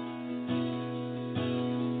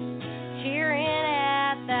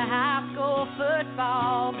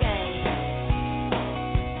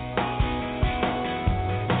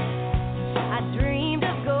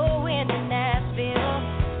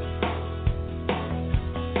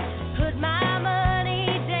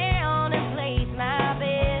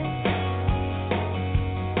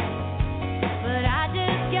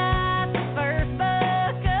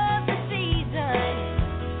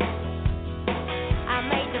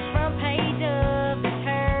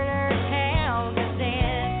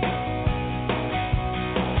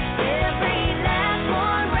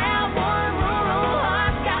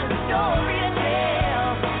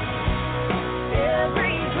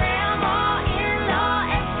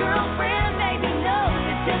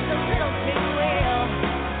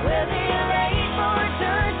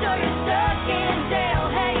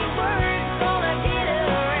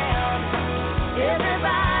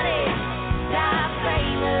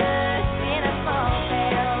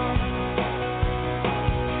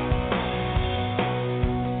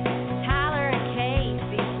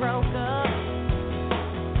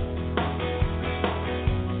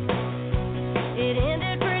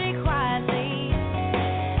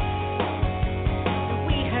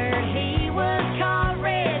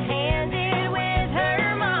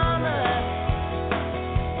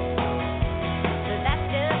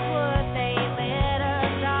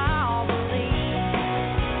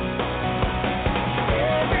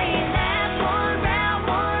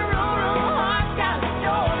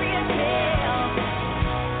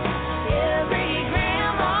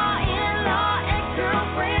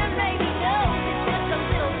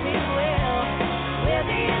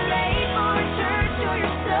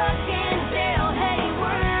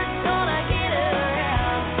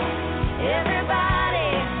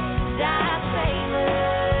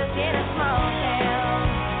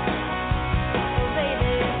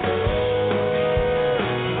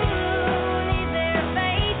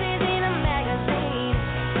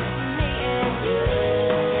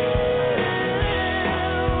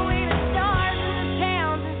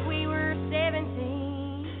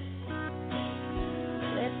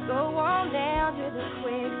there's a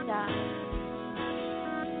quick stop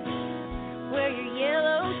where your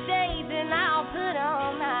yellow shades and I'll put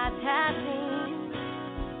on my tattoos,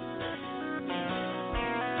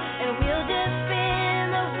 and we'll just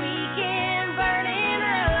spend the weekend burning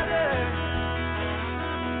rubber,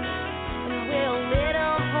 and we'll let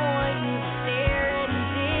 'em point and stare in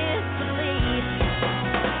disbelief.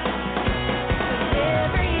 'Cause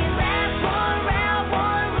every last one, round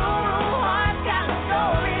one, rural heart's got a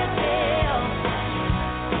story to tell.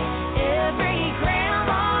 Every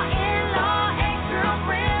grandma, in-law,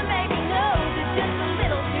 ex-girlfriend, maybe knows it just a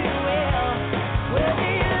little too well. Whether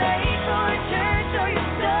you're late for church or you're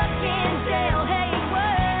stuck in jail, hey,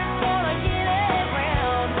 word's gonna get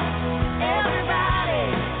around. Everybody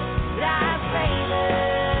dies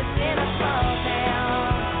famous in a small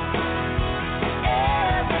town.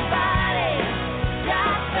 Everybody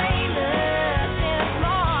dies famous in a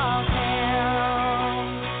small town.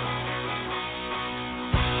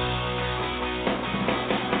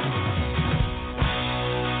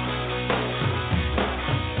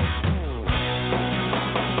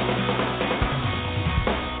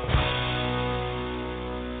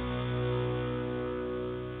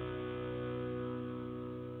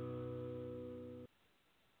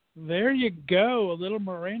 There you go. A little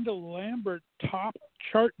Miranda Lambert top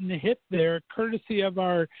charting hit there, courtesy of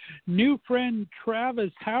our new friend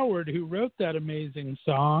Travis Howard, who wrote that amazing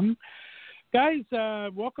song. Guys,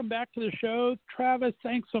 welcome back to the show. Travis,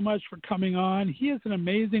 thanks so much for coming on. He is an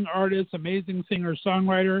amazing artist, amazing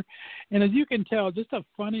singer-songwriter, and as you can tell, just a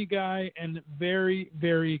funny guy and very,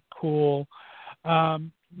 very cool.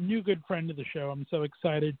 New good friend of the show. I'm so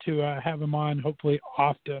excited to have him on, hopefully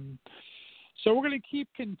often. So we're going to keep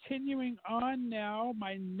continuing on now.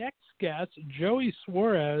 My next guest, Joey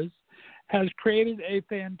Suarez, has created a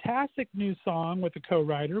fantastic new song with a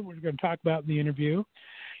co-writer we're going to talk about in the interview.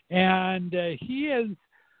 And he has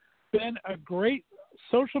been a great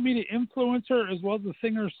social media influencer as well as a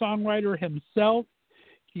singer-songwriter himself.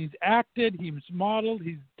 He's acted, he's modeled,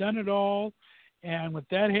 he's done it all. And with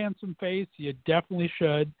that handsome face, you definitely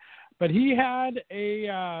should. But he had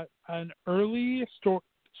an early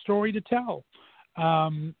story to tell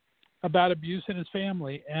about abuse in his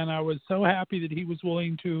family, and I was so happy that he was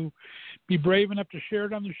willing to be brave enough to share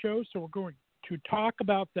it on the show, so we're going to talk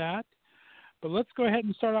about that. But let's go ahead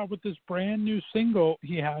and start out with this brand new single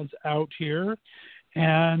he has out here,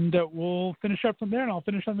 and we'll finish up from there, and I'll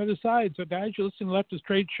finish on the other side. So guys, you're listening to the Left of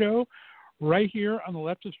Str8 show right here on the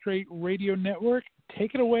Left of Str8 radio network.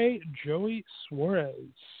 Take it away, Joey Suarez.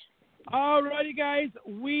 All righty, guys,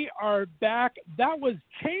 we are back. That was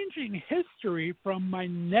Changing History from my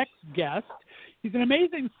next guest. He's an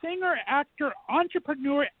amazing singer, actor,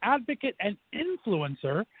 entrepreneur, advocate, and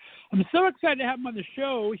influencer. I'm so excited to have him on the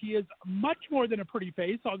show. He is much more than a pretty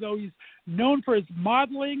face, although he's known for his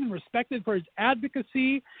modeling and respected for his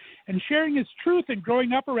advocacy and sharing his truth and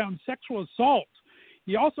growing up around sexual assault.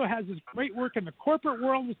 He also has his great work in the corporate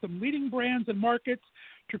world with some leading brands and markets,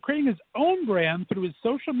 to creating his own brand through his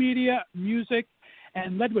social media, music,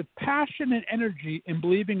 and led with passion and energy in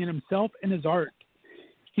believing in himself and his art.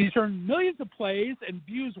 He's earned millions of plays and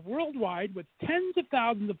views worldwide with tens of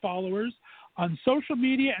thousands of followers on social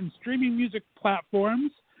media and streaming music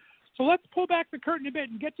platforms. So let's pull back the curtain a bit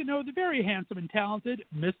and get to know the very handsome and talented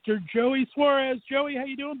Mr. Joey Suarez. Joey, how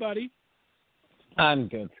you doing, buddy? I'm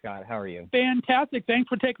good, Scott. How are you? Fantastic. Thanks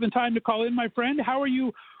for taking the time to call in, my friend. How are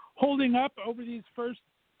you holding up over these first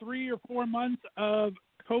 3 or 4 months of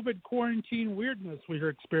COVID quarantine weirdness we're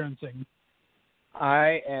experiencing?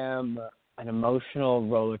 I am an emotional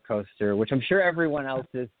roller coaster, which I'm sure everyone else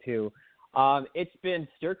is too. It's been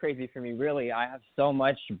stir crazy for me, really. I have so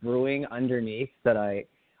much brewing underneath that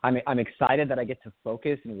I'm excited that I get to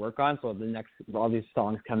focus and work on. So all these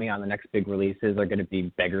songs coming on, the next big releases are going to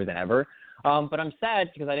be bigger than ever. But I'm sad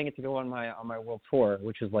because I didn't get to go on my world tour,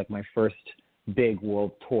 which is like my first big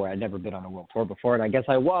world tour. I'd never been on a world tour before, and I guess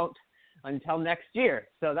I won't until next year.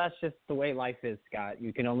 So that's just the way life is, Scott.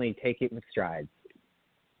 You can only take it with strides.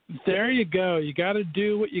 There you go. You got to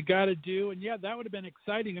do what you got to do. And, yeah, that would have been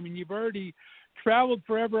exciting. I mean, you've already traveled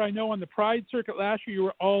forever. I know on the Pride circuit last year you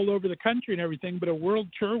were all over the country and everything, but a world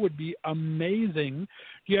tour would be amazing.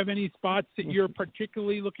 Do you have any spots that you're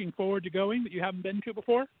particularly looking forward to going that you haven't been to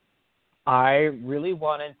before? I really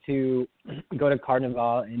wanted to go to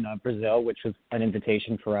Carnival in Brazil, which was an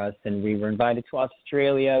invitation for us, and we were invited to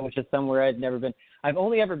Australia, which is somewhere I'd never been. I've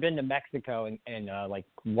only ever been to Mexico and like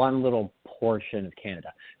one little portion of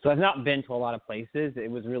Canada. So I've not been to a lot of places.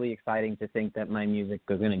 It was really exciting to think that my music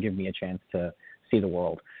was going to give me a chance to see the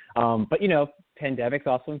world. But, you know, pandemic's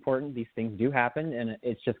also important. These things do happen, and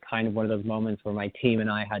it's just kind of one of those moments where my team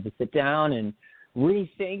and I had to sit down and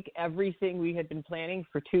rethink everything we had been planning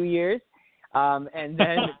for 2 years, and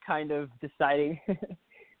then kind of deciding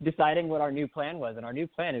what our new plan was. And our new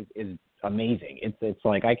plan is amazing. It's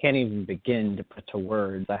like I can't even begin to put to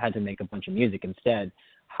words. I had to make a bunch of music instead.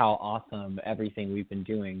 How awesome everything we've been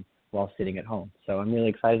doing while sitting at home. So I'm really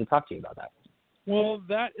excited to talk to you about that. Well,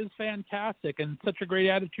 that is fantastic and such a great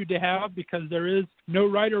attitude to have, because there is no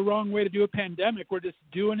right or wrong way to do a pandemic. We're just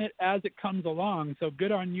doing it as it comes along. So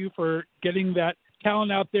good on you for getting that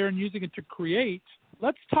talent out there and using it to create.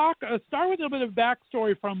 Let's start with a little bit of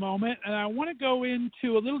backstory for a moment, and I want to go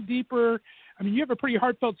into a little deeper. I mean, you have a pretty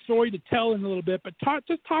heartfelt story to tell in a little bit, but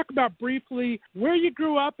just talk about briefly where you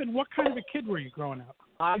grew up and what kind of a kid were you growing up?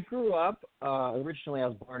 I grew up, originally I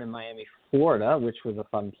was born in Miami, Florida, which was a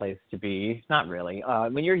fun place to be. Not really.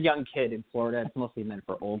 When you're a young kid in Florida, it's mostly meant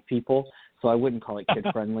for old people, so I wouldn't call it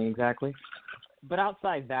kid-friendly exactly. But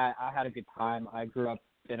outside that, I had a good time. I grew up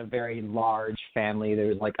in a very large family. There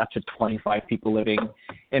was like up to 25 people living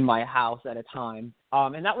in my house at a time.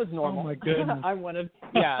 And that was normal. Oh, my goodness. I'm one of,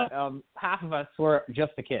 half of us were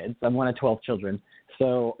just the kids. I'm one of 12 children.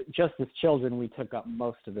 So just as children, we took up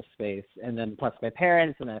most of the space. And then plus my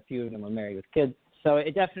parents, and then a few of them were married with kids. So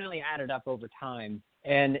it definitely added up over time.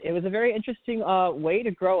 And it was a very interesting way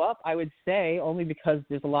to grow up, I would say, only because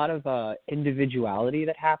there's a lot of individuality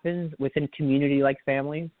that happens within community like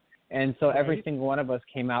families. And so every single one of us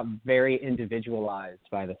came out very individualized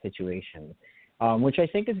by the situation, which I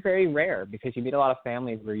think is very rare, because you meet a lot of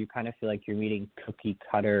families where you kind of feel like you're meeting cookie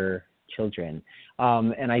cutter children.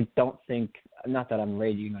 And I don't think, not that I'm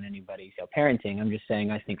raging on anybody's parenting, I'm just saying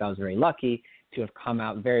I think I was very lucky to have come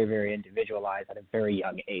out very, very individualized at a very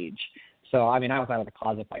young age. So, I mean, I was out of the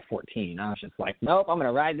closet by 14. I was just like, nope, I'm going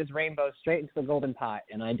to ride this rainbow straight into the golden pot.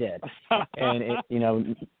 And I did.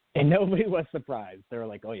 And, and nobody was surprised. They were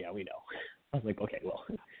like, oh, yeah, we know. I was like, okay, well,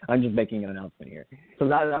 I'm just making an announcement here. So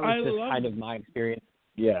that was just kind of my experience.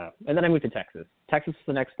 Yeah. And then I moved to Texas. Texas was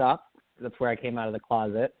the next stop. That's where I came out of the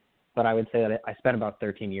closet. But I would say that I spent about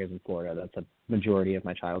 13 years in Florida. That's a majority of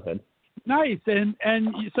my childhood. Nice. And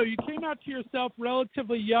so you came out to yourself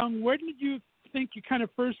relatively young. Where did you think you kind of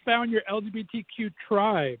first found your LGBTQ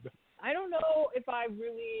tribe? I don't know if I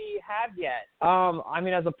really have yet. I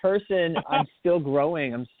mean, as a person, I'm still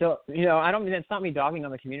growing. I'm still, it's not me dogging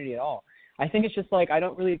on the community at all. I think it's just like I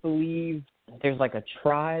don't really believe there's like a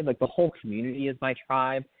tribe. Like the whole community is my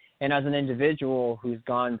tribe. And as an individual who's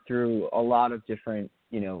gone through a lot of different,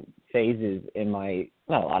 phases in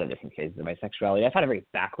not a lot of different phases in my sexuality. I've had a very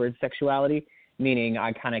backward sexuality, meaning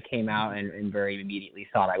I kind of came out and very immediately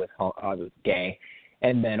thought I was gay.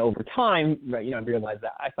 And then over time, I realized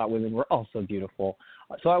that I thought women were also beautiful.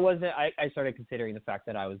 So I started considering the fact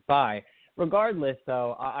that I was bi. Regardless,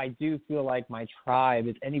 though, I do feel like my tribe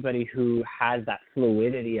is anybody who has that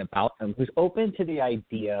fluidity about them, who's open to the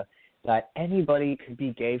idea that anybody could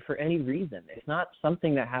be gay for any reason. It's not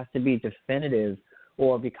something that has to be definitive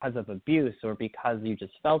or because of abuse or because you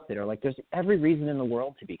just felt it, or like there's every reason in the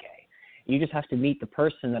world to be gay. You just have to meet the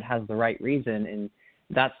person that has the right reason, and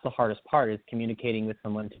that's the hardest part, is communicating with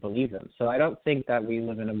someone to believe them. So I don't think that we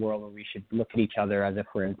live in a world where we should look at each other as if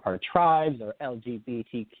we're in part of tribes or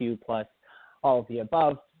LGBTQ plus all of the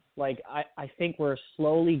above. Like, I think we're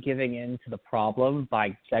slowly giving in to the problem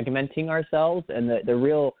by segmenting ourselves, and the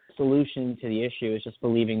real solution to the issue is just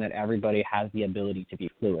believing that everybody has the ability to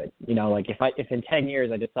be fluid. Like if in 10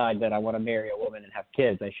 years I decide that I want to marry a woman and have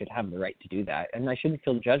kids, I should have the right to do that, and I shouldn't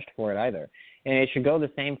feel judged for it either. And it should go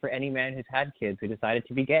the same for any man who's had kids who decided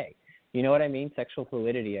to be gay. You know what I mean? Sexual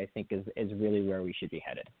fluidity, I think, is really where we should be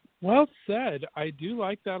headed. Well said. I do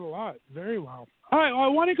like that a lot. Very well. All right, well, I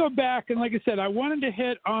want to go back, and like I said, I wanted to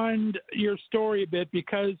hit on your story a bit,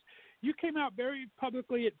 because you came out very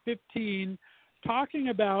publicly at 15 talking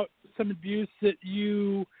about some abuse that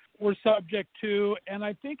you were subject to, and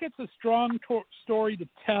I think it's a strong story to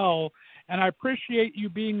tell, and I appreciate you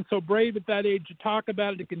being so brave at that age to talk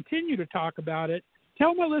about it, to continue to talk about it.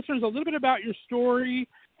 Tell my listeners a little bit about your story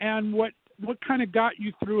and what kind of got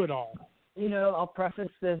you through it all. I'll preface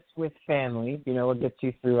this with family. What gets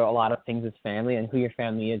you through a lot of things is family, and who your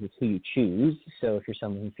family is who you choose. So if you're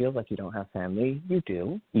someone who feels like you don't have family, you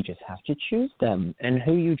do. You just have to choose them. And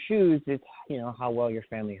who you choose is, how well your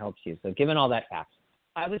family helps you. So given all that fact,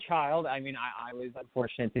 as a child, I was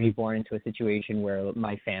unfortunate to be born into a situation where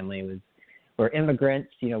my family were immigrants.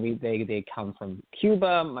 They come from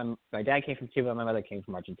Cuba. My dad came from Cuba. My mother came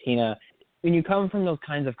from Argentina. When you come from those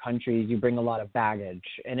kinds of countries, you bring a lot of baggage.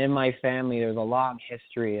 And in my family, there's a long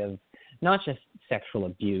history of not just sexual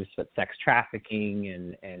abuse, but sex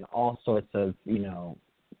trafficking and all sorts of,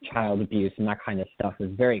 child abuse and that kind of stuff is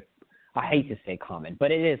very I hate to say common,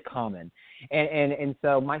 but it is common. And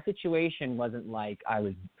so my situation wasn't like I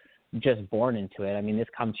was just born into it. I mean, this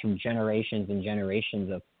comes from generations and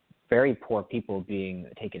generations of very poor people being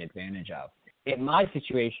taken advantage of. In my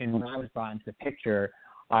situation, when I was brought into the picture,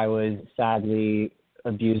 I was sadly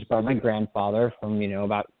abused by my grandfather from,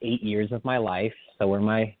 about 8 years of my life. So were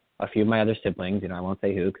a few of my other siblings, I won't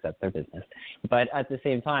say who because that's their business. But at the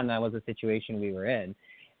same time, that was a situation we were in.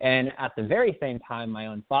 And at the very same time, my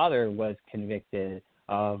own father was convicted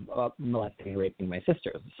of molesting and raping my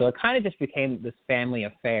sisters. So it kind of just became this family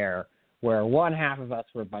affair where one half of us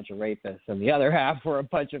were a bunch of rapists and the other half were a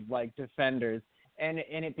bunch of, defenders. And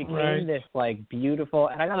it became this, beautiful,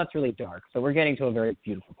 and I know that's really dark, so we're getting to a very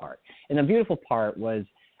beautiful part. And the beautiful part was,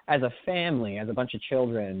 as a family, as a bunch of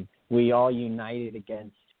children, we all united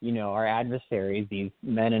against, our adversaries, these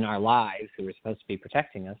men in our lives who were supposed to be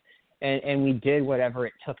protecting us. And we did whatever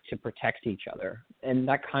it took to protect each other. And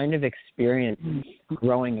that kind of experience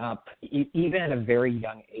growing up, even at a very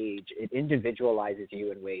young age, it individualizes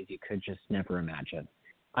you in ways you could just never imagine.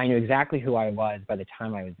 I knew exactly who I was by the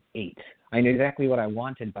time I was 8. I knew exactly what I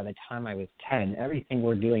wanted by the time I was 10. Everything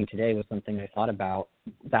we're doing today was something I thought about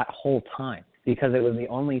that whole time because it was the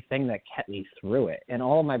only thing that kept me through it. And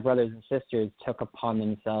all of my brothers and sisters took upon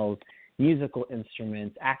themselves musical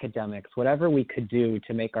instruments, academics, whatever we could do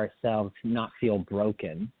to make ourselves not feel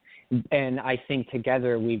broken. And I think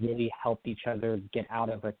together we really helped each other get out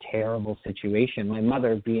of a terrible situation. My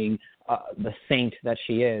mother, being the saint that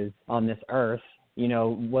she is on this earth,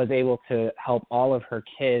 was able to help all of her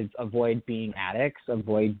kids avoid being addicts,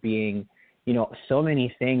 avoid being, so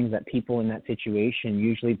many things that people in that situation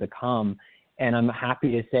usually become. And I'm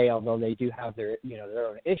happy to say, although they do have their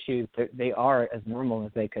own issues, they are as normal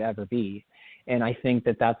as they could ever be. And I think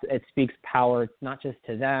that it speaks power not just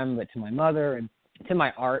to them, but to my mother and to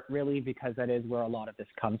my art, really, because that is where a lot of this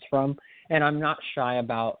comes from. And I'm not shy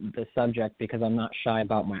about the subject because I'm not shy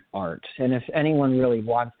about my art. And if anyone really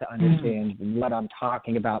wants to understand what I'm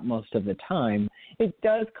talking about most of the time, it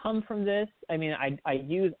does come from this. I mean, I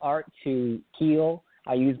use art to heal.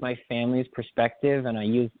 I use my family's perspective, and I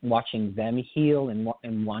use watching them heal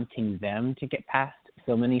and wanting them to get past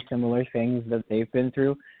so many similar things that they've been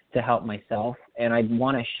through to help myself. And I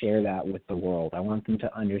want to share that with the world. I want them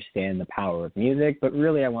to understand the power of music, but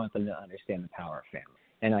really I want them to understand the power of family.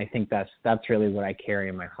 And I think that's really what I carry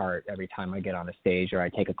in my heart every time I get on a stage or I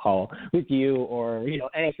take a call with you or,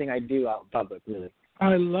 anything I do out in public, really.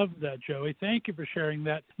 I love that, Joey. Thank you for sharing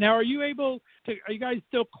that. Now, are you guys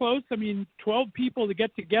still close? I mean, 12 people to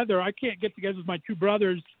get together. I can't get together with my two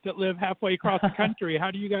brothers that live halfway across the country. How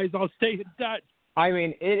do you guys all stay in touch? I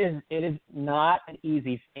mean, it is not an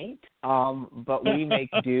easy feat, but we make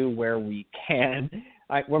do where we can.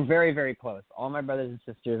 We're very, very close. All my brothers and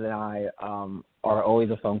sisters and I are always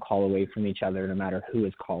a phone call away from each other, no matter who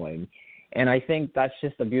is calling. And I think that's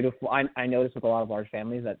just a beautiful – I notice with a lot of large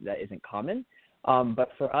families that isn't common. But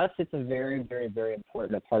for us, it's a very, very, very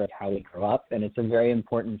important part of how we grow up, and it's a very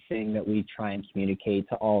important thing that we try and communicate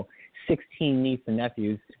to all 16 nieces and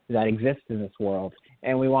nephews that exist in this world.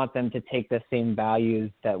 And we want them to take the same values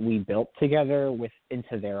that we built together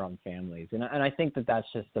into their own families. And I think that's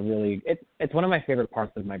just it's one of my favorite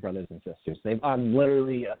parts of my brothers and sisters. I'm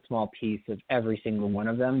literally a small piece of every single one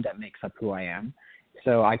of them that makes up who I am.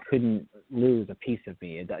 So I couldn't lose a piece of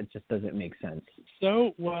me. It just doesn't make sense.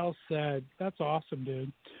 So well said. That's awesome,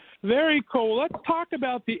 dude. Very cool. Let's talk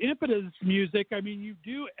about the impetus music. I mean, you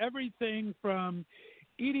do everything from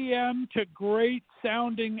EDM to great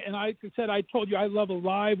sounding. And like I said, I told you I love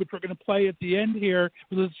Alive, which we're going to play at the end here.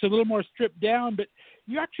 It's a little more stripped down, but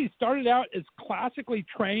you actually started out as classically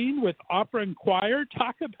trained with opera and choir.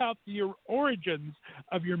 Talk about your origins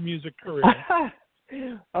of your music career.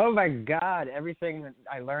 Oh, my God. Everything that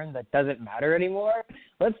I learned that doesn't matter anymore.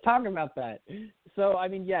 Let's talk about that. So, I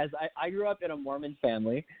mean, yes, I grew up in a Mormon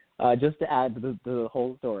family. Just to add to the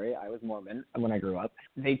whole story, I was Mormon when I grew up.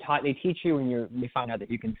 They teach you when you find out that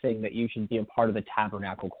you can sing that you should be a part of the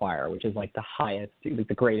tabernacle choir, which is like the highest, like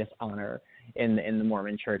the greatest honor in the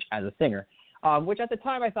Mormon church as a singer. Which at the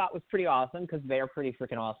time I thought was pretty awesome because they're pretty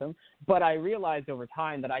freaking awesome. But I realized over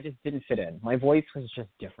time that I just didn't fit in. My voice was just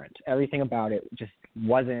different. Everything about it just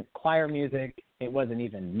wasn't choir music. It wasn't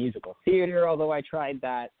even musical theater, although I tried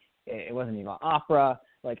that. It wasn't even opera.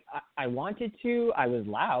 Like, I wanted to. I was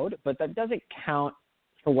loud, but that doesn't count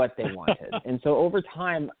for what they wanted. And so over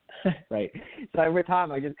time, right,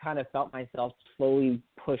 I just kind of felt myself slowly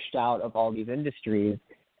pushed out of all these industries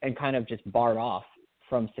and kind of just barred off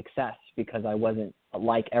from success because I wasn't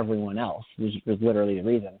like everyone else, which was literally the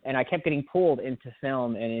reason. And I kept getting pulled into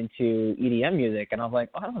film and into EDM music, and I was like,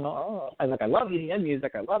 I don't know. I love EDM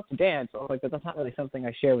music. I love to dance. I was like, but that's not really something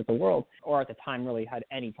I share with the world, or at the time really had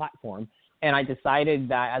any platform. And I decided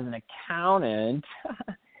that as an accountant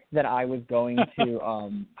that I was going to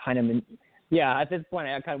at this point,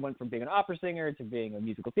 I kind of went from being an opera singer to being a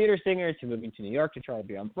musical theater singer to moving to New York to try to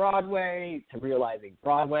be on Broadway to realizing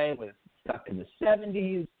Broadway was stuck in the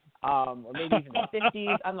 70s or maybe even the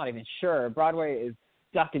 50s. I'm not even sure. Broadway is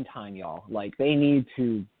stuck in time, y'all. Like, they need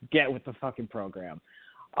to get with the fucking program.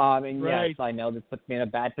 And right. Yes, I know this puts me in a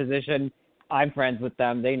bad position. I'm friends with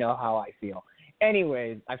them. They know how I feel.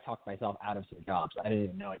 Anyways, I've talked myself out of some jobs. I didn't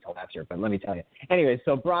even know until after, but let me tell you. Anyways,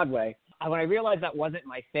 so Broadway, when I realized that wasn't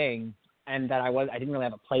my thing, and that I didn't really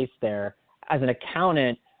have a place there. As an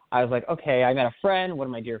accountant, I was like, okay, I met a friend, one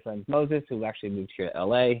of my dear friends, Moses, who actually moved here to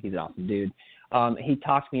L.A. He's an awesome dude. He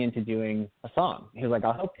talked me into doing a song. He was like,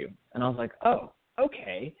 I'll help you. And I was like, oh,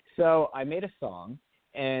 okay. So I made a song,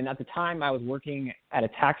 and at the time I was working at a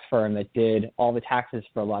tax firm that did all the taxes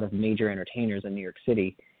for a lot of major entertainers in New York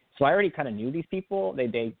City. So I already kind of knew these people.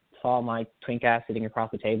 They saw my twink ass sitting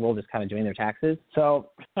across the table just kind of doing their taxes.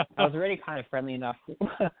 So I was already kind of friendly enough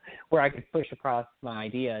where I could push across my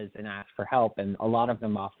ideas and ask for help, and a lot of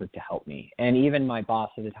them offered to help me. And even my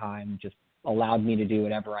boss at the time just allowed me to do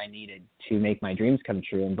whatever I needed to make my dreams come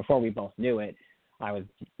true. And before we both knew it, I was,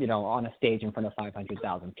 on a stage in front of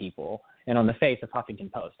 500,000 people and on the face of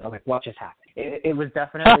Huffington Post. I was like, what just happened? It was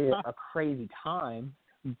definitely a crazy time.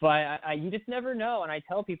 But you just never know. And I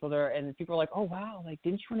tell people there, and people are like, oh, wow, like,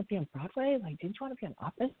 didn't you want to be on Broadway? Like, didn't you want to be an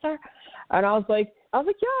opera star? And I was like, yeah,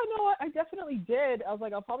 no, I definitely did. I was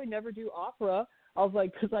like, I'll probably never do opera. I was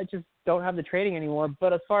like, because I just don't have the training anymore.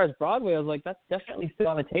 But as far as Broadway, I was like, that's definitely still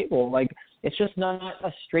on the table. Like, it's just not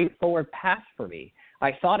a straightforward path for me.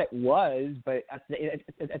 I thought it was, but at the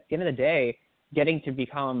end of the day, getting to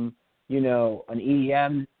become an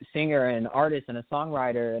EDM singer and artist and a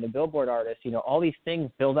songwriter and a Billboard artist, all these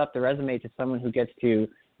things build up the resume to someone who gets to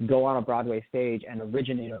go on a Broadway stage and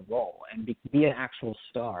originate a role and be an actual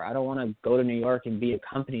star. I don't want to go to New York and be a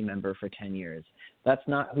company member for 10 years. That's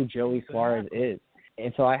not who Joey Suarez is.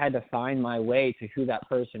 And so I had to find my way to who that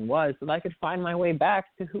person was so that I could find my way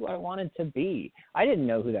back to who I wanted to be. I didn't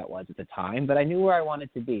know who that was at the time, but I knew where I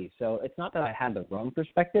wanted to be. So it's not that I had the wrong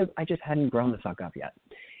perspective. I just hadn't grown the fuck up yet.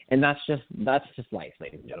 And that's just life,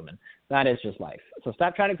 ladies and gentlemen. That is just life. So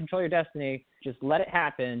stop trying to control your destiny. Just let it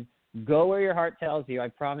happen. Go where your heart tells you. I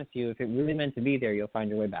promise you, if it really meant to be there, you'll find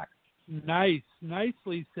your way back. Nice.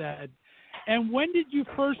 Nicely said. And when did you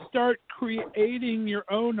first start creating your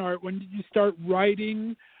own art? When did you start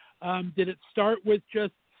writing? Did it start with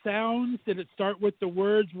just sounds? Did it start with the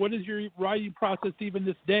words? What is your writing process even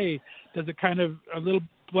this day? Does it kind of a little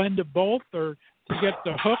blend of both, or to get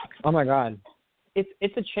the hook? Oh, my God.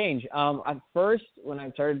 It's a change. At first, when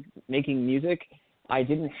I started making music, I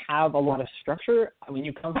didn't have a lot of structure. When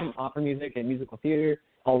you come from opera music and musical theater,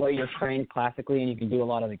 although you're trained classically and you can do a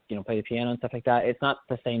lot of, play the piano and stuff like that, it's not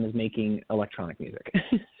the same as making electronic music.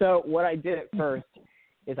 So what I did at first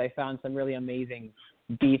is I found some really amazing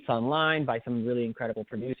beats online by some really incredible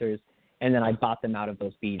producers, and then I bought them out of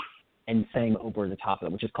those beats and sang over the top of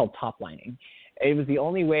them, which is called top lining. It was the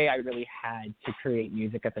only way I really had to create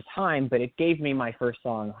music at the time, but it gave me my first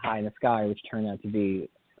song, High in the Sky, which turned out to be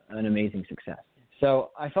an amazing success. So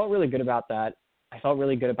I felt really good about that. I felt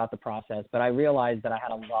really good about the process, but I realized that I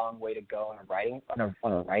had a long way to go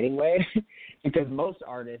on a writing way because most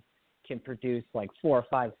artists can produce like 4,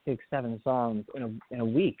 5, 6, 7 songs in a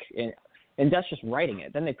week, and that's just writing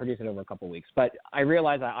it. Then they produce it over a couple of weeks. But I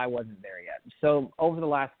realized that I wasn't there yet. So over the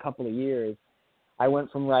last couple of years, I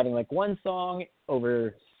went from writing like one song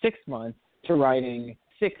over 6 months to writing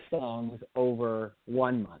 6 songs over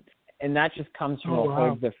 1 month. And that just comes from a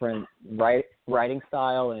whole different writing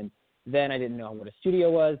style. And then I didn't know what a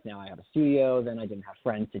studio was. Now I have a studio. Then I didn't have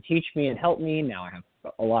friends to teach me and help me. Now I have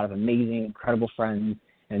a lot of amazing, incredible friends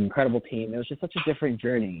and an incredible team. It was just such a different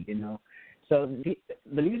journey, So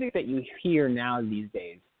the music that you hear now these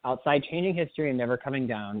days, outside Changing History and Never Coming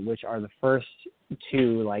Down, which are the first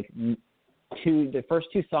two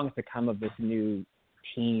songs to come of this new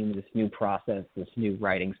team, this new process, this new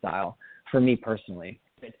writing style, for me personally.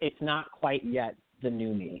 It's not quite yet the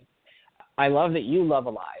new me. I love that you love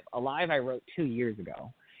Alive. Alive I wrote 2 years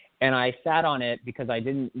ago, and I sat on it because I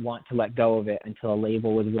didn't want to let go of it until a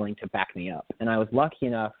label was willing to back me up. And I was lucky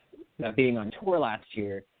enough that being on tour last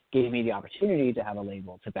year gave me the opportunity to have a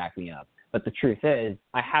label to back me up. But the truth is,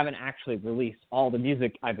 I haven't actually released all the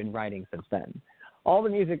music I've been writing since then. All the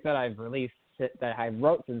music that I've released that I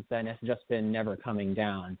wrote since then has just been Never Coming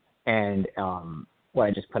Down and what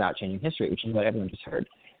I just put out, Changing History, which is what everyone just heard,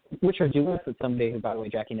 which are duets with somebody who, by the way,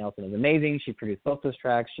 Jackie Nelson is amazing. She produced both those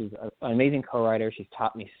tracks. She's an amazing co-writer. She's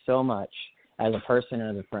taught me so much as a person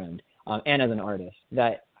and as a friend and as an artist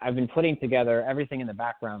that I've been putting together everything in the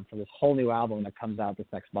background for this whole new album that comes out the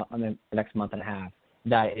next month and a half.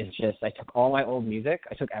 That is just, I took all my old music.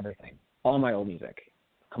 I took everything, all my old music,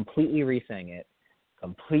 completely re-sang it,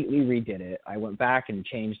 completely redid it. I went back and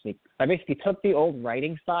I basically took the old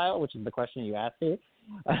writing style, which is the question you asked me,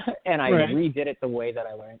 and I redid it the way that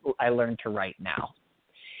I learned to write now.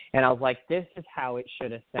 And I was like, this is how it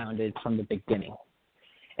should have sounded from the beginning.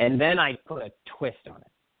 And then I put a twist on it.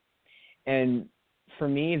 And for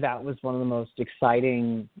me, that was one of the most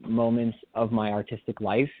exciting moments of my artistic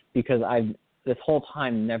life because I've this whole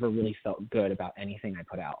time never really felt good about anything I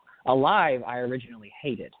put out. Alive, I originally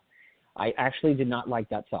hated. I actually did not like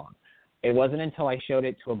that song. It wasn't until I showed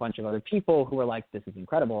it to a bunch of other people who were like, this is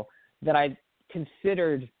incredible, that I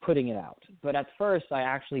considered putting it out. But at first, I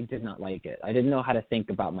actually did not like it. I didn't know how to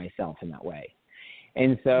think about myself in that way.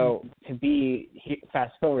 And so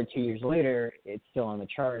fast forward 2 years later, it's still on the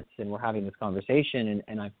charts and we're having this conversation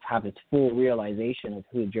and I have this full realization of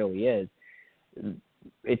who Joey is.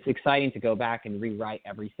 It's exciting to go back and rewrite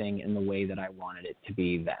everything in the way that I wanted it to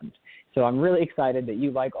be then. So I'm really excited that you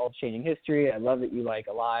like All Changing History. I love that you like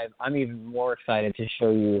Alive. I'm even more excited to show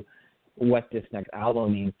you what this next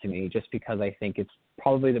album means to me just because I think it's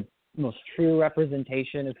probably the most true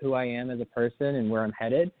representation of who I am as a person and where I'm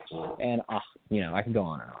headed. And, I can go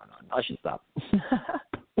on and on and on. I should stop.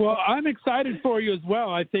 Well, I'm excited for you as well.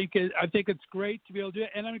 I think it's great to be able to do it.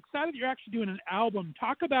 And I'm excited you're actually doing an album.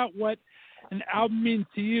 Talk about what an album means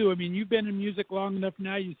to you. I mean, you've been in music long enough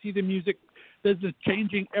now. You see the music business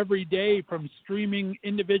changing every day from streaming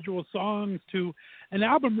individual songs to an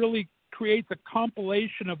album really creates a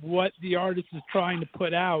compilation of what the artist is trying to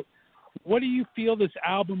put out. What do you feel this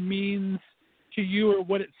album means to you or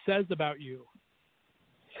what it says about you?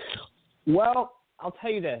 Well, I'll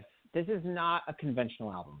tell you this. This is not a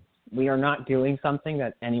conventional album. We are not doing something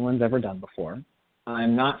that anyone's ever done before.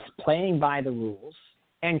 I'm not playing by the rules.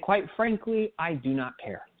 And quite frankly, I do not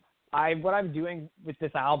care. What I'm doing with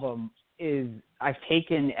this album is I've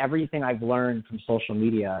taken everything I've learned from social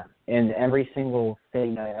media and every single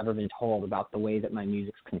thing that I've ever been told about the way that my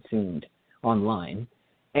music's consumed online.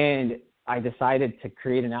 And I decided to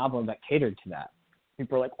create an album that catered to that.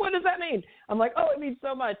 People are like, what does that mean? I'm like, it means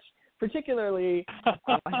so much. Particularly,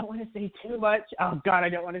 I don't want to say too much. Oh, God, I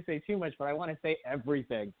don't want to say too much, but I want to say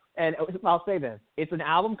everything. And I'll say this. It's an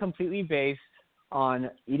album completely based on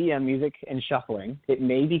EDM music and shuffling. It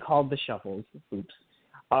may be called The Shuffles. Oops.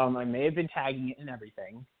 I may have been tagging it in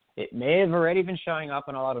everything. It may have already been showing up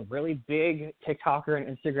on a lot of really big TikToker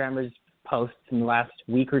and Instagrammers posts in the last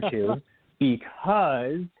week or two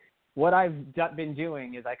because what I've been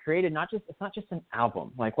doing is I created it's not just an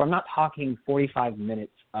album. Like, I'm not talking 45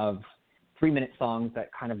 minutes of 3-minute songs that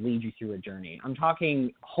kind of lead you through a journey. I'm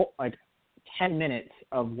talking 10 minutes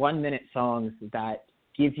of 1-minute songs that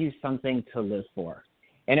give you something to live for.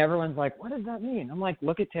 And everyone's like, what does that mean? I'm like,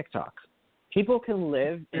 look at TikTok. People can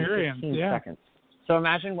live in 15 seconds. So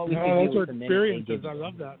imagine what we could do with a minute. Experiences. I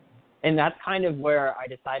love that. And that's kind of where I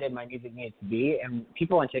decided my music needed to be. And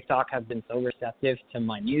people on TikTok have been so receptive to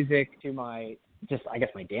my music, to my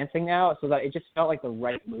my dancing now, so that it just felt like the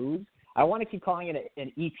right move. I want to keep calling it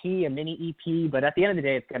an EP, a mini EP, but at the end of the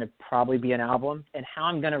day, it's going to probably be an album. And how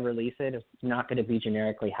I'm going to release it is not going to be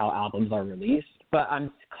generically how albums are released. But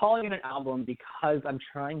I'm calling it an album because I'm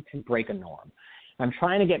trying to break a norm. I'm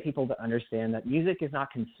trying to get people to understand that music is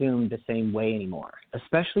not consumed the same way anymore,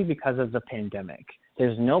 especially because of the pandemic.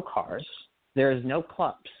 There's no cars. There's no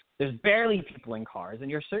clubs. There's barely people in cars,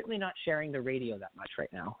 and you're certainly not sharing the radio that much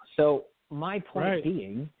right now. So my point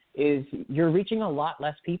being is you're reaching a lot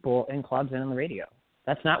less people in clubs and on the radio.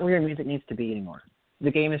 That's not where your music needs to be anymore.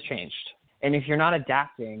 The game has changed. And if you're not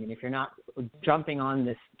adapting and if you're not jumping on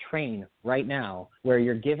this train right now where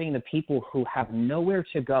you're giving the people who have nowhere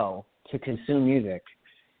to go to consume music,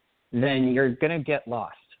 then you're going to get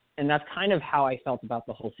lost. And that's kind of how I felt about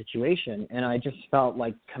the whole situation. And I just felt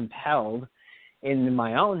like compelled in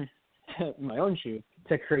my own shoes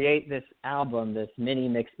to create this album, this mini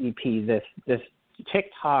mix EP, this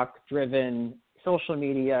TikTok-driven, social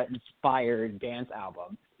media-inspired dance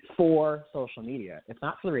album for social media. It's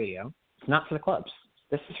not for the radio. It's not for the clubs.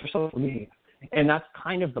 This is for social media. And that's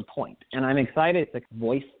kind of the point. And I'm excited to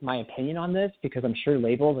voice my opinion on this because I'm sure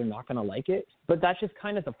labels are not going to like it. But that's just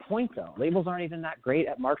kind of the point, though. Labels aren't even that great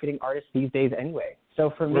at marketing artists these days anyway.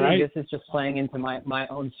 So for me, this is just playing into my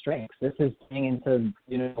own strengths. This is playing into,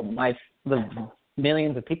 the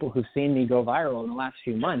millions of people who've seen me go viral in the last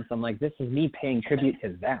few months. I'm like, this is me paying tribute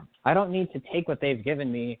to them. I don't need to take what they've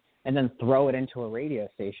given me and then throw it into a radio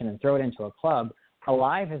station and throw it into a club.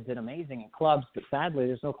 Alive has been amazing in clubs, but sadly,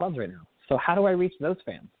 there's no clubs right now. So how do I reach those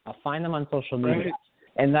fans? I'll find them on social media. Right.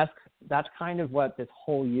 And that's kind of what this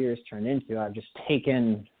whole year has turned into. I've just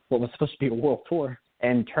taken what was supposed to be a world tour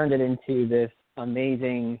and turned it into this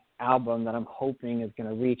amazing album that I'm hoping is going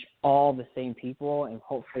to reach all the same people and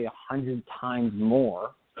hopefully 100 times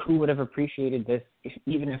more who would have appreciated this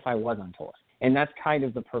even if I was on tour. And that's kind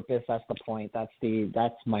of the purpose. That's the point. That's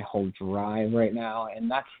my whole drive right now. And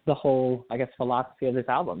that's the whole, I guess, philosophy of this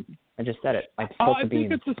album. I just said it. I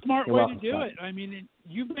think it's a smart way to do it. I mean,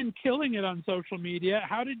 you've been killing it on social media.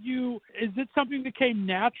 Is it something that came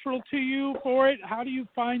natural to you for it? How do you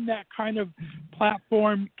find that kind of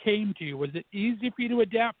platform came to you? Was it easy for you to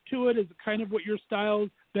adapt to it? Is it kind of what your style's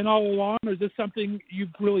been all along? Or is this something you've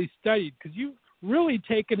really studied? Because you've really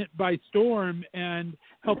taken it by storm and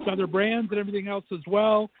helped other brands and everything else as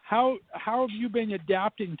well. How have you been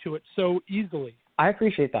adapting to it so easily? I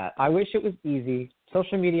appreciate that. I wish it was easy.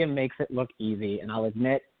 Social media makes it look easy, and I'll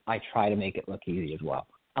admit I try to make it look easy as well.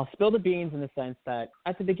 I'll spill the beans in the sense that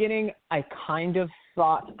at the beginning, I kind of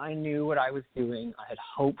thought I knew what I was doing. I had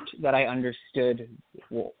hoped that I understood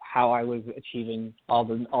how I was achieving all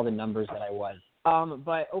the numbers that I was.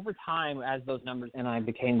 But over time, as those numbers, and I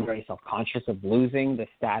became very self-conscious of losing the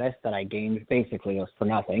status that I gained basically was for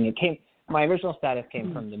nothing. My original status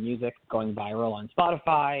came from the music going viral on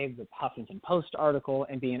Spotify, the Huffington Post article,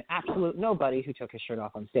 and being an absolute nobody who took his shirt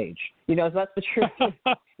off on stage. So that's the truth.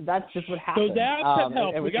 That's just what happened. Those abs have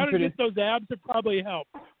helped. We got to get those abs have probably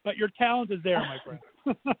helped. But your talent is there, my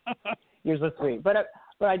friend. You're so sweet. But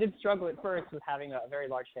I did struggle at first with having a very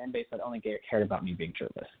large fan base that only cared about me being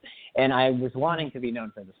shirtless. And I was wanting to be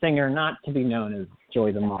known as a singer, not to be known as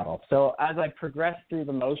Joey the model. So as I progressed through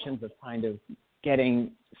the motions of kind of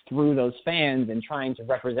getting through those fans and trying to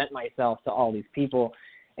represent myself to all these people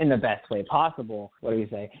in the best way possible,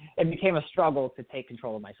 it became a struggle to take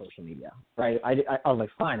control of my social media, right? I was like,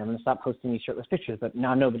 fine, I'm going to stop posting these shirtless pictures, but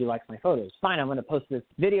now nobody likes my photos. Fine, I'm going to post this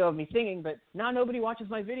video of me singing, but now nobody watches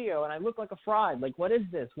my video and I look like a fraud. Like, what is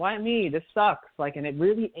this? Why me? This sucks. And it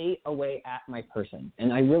really ate away at my person.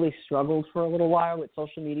 And I really struggled for a little while with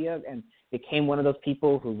social media and became one of those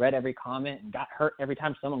people who read every comment and got hurt every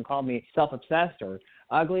time someone called me self-obsessed or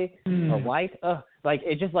ugly or white. I was like,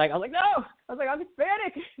 no. I was like, I'm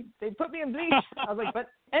Hispanic. They put me in bleach. I was like, but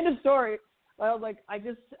end of story. I was like, I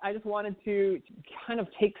just wanted to kind of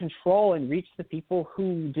take control and reach the people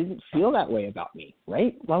who didn't feel that way about me,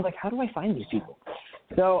 right? Well, I was like, how do I find these people?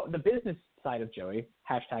 So the business side of Joey,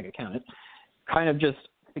 #accountant, kind of just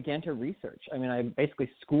began to research. I mean, I basically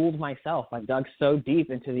schooled myself. I dug so deep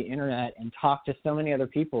into the internet and talked to so many other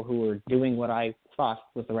people who were doing what I thought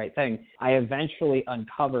was the right thing. I eventually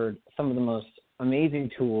uncovered some of the most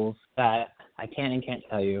amazing tools that I can and can't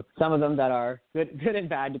tell you. Some of them that are good and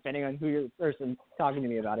bad, depending on who your person talking to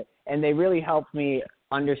me about it. And they really helped me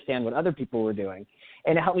understand what other people were doing.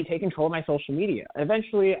 And it helped me take control of my social media.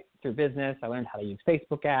 Eventually, through business, I learned how to use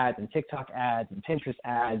Facebook ads and TikTok ads and Pinterest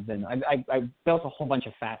ads. And I built a whole bunch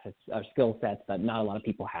of facets of skill sets that not a lot of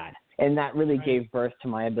people had. And that really gave birth to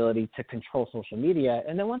my ability to control social media.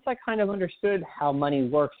 And then once I kind of understood how money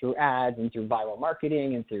works through ads and through viral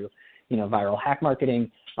marketing and through viral hack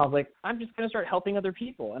marketing, I was like, I'm just going to start helping other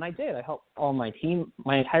people. And I did. I helped all my team,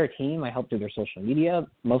 my entire team. I helped do their social media.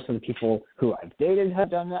 Most of the people who I've dated have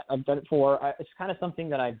done that. I've done it for. It's kind of something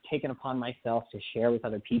that I've taken upon myself to share with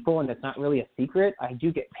other people. And it's not really a secret. I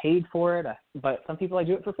do get paid for it, but some people I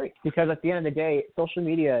do it for free. Because at the end of the day, social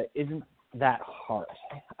media isn't that hard.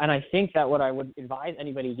 And I think that what I would advise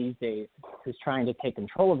anybody these days who's trying to take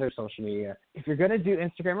control of their social media, if you're going to do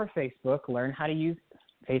Instagram or Facebook, learn how to use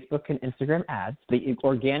Facebook and Instagram ads. The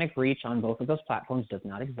organic reach on both of those platforms does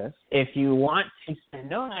not exist. If you want to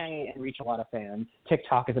spend no money and reach a lot of fans,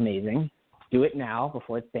 TikTok is amazing. Do it now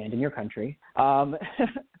before it's banned in your country. Outside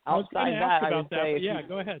that, I would say,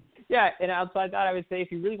 go ahead. Yeah, and outside that, I would say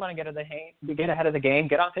if you really want to get ahead of the game,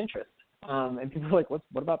 get on Pinterest. And people are like, what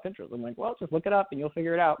about Pinterest? I'm like, well, just look it up and you'll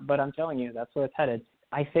figure it out. But I'm telling you, that's where it's headed.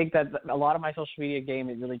 I think that a lot of my social media game,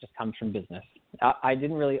 it really just comes from business. I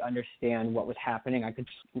didn't really understand what was happening. I could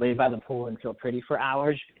just lay by the pool and feel pretty for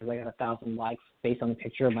hours because I got 1,000 likes based on the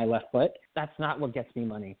picture of my left foot. That's not what gets me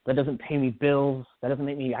money. That doesn't pay me bills. That doesn't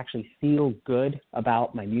make me actually feel good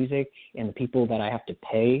about my music and the people that I have to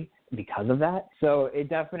pay because of that. So it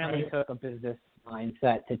definitely took a business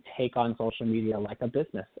mindset to take on social media like a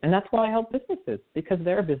business. And that's why I help businesses, because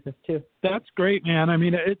they're a business too. That's great, man. I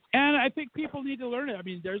mean, and I think people need to learn it. I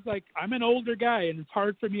mean, I'm an older guy, and it's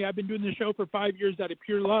hard for me. I've been doing the show for 5 years out of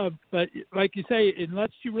pure love. But like you say, unless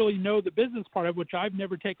you really know the business part of which I've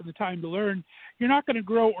never taken the time to learn, you're not going to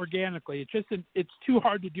grow organically. It's too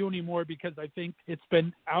hard to do anymore because I think it's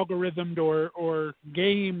been algorithmed or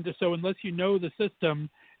gamed. So unless you know the system,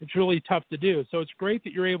 it's really tough to do. So it's great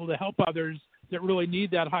that you're able to help others that really need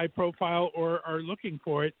that high profile or are looking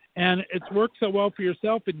for it. And it's worked so well for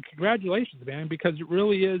yourself, and congratulations, man, because it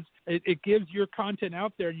really is, it gives your content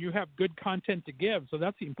out there and you have good content to give. So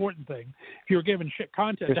that's the important thing. If you were giving shit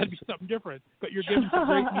content, that'd be something different. But you're giving some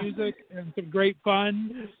great music and some great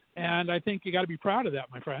fun. And I think you got to be proud of that,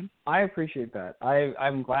 my friend. I appreciate that.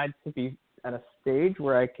 I'm glad to be at a stage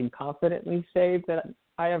where I can confidently say that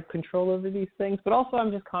I have control over these things, but also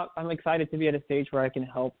I'm excited to be at a stage where I can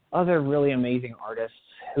help other really amazing artists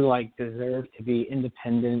who deserve to be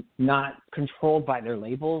independent, not controlled by their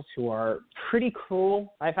labels, who are pretty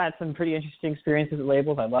cruel. I've had some pretty interesting experiences with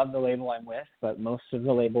labels. I love the label I'm with, but most of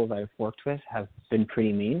the labels I've worked with have been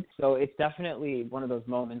pretty mean. So it's definitely one of those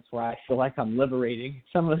moments where I feel like I'm liberating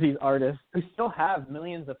some of these artists who still have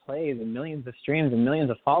millions of plays and millions of streams and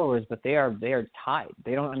millions of followers, but they are tied.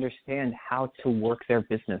 They don't understand how to work their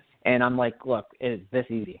business. And I'm like, look, it's this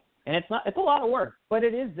easy. And it's a lot of work, but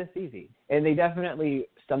it is this easy. And they definitely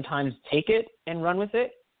sometimes take it and run with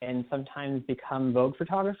it, and sometimes become Vogue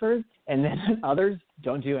photographers, and then others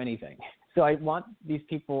don't do anything. So I want these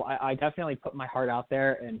people, I definitely put my heart out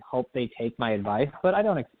there and hope they take my advice, but I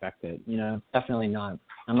don't expect it, definitely not.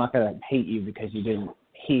 I'm not going to hate you because you didn't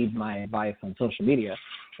heed my advice on social media.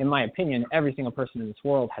 In my opinion, every single person in this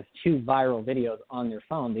world has 2 viral videos on their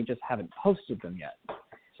phone. They just haven't posted them yet.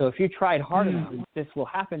 So if you tried hard enough, this will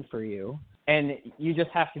happen for you, and you just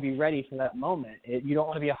have to be ready for that moment. You don't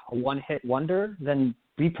want to be a one-hit wonder, then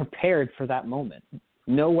be prepared for that moment.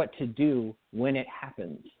 Know what to do when it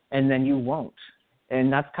happens, and then you won't.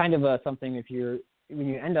 And that's kind of something when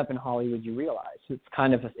you end up in Hollywood, you realize it's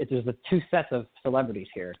kind of there's the 2 sets of celebrities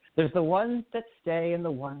here. There's the ones that stay and the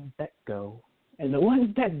ones that go, and the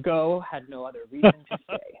ones that go had no other reason to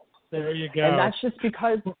stay. There you go. And that's just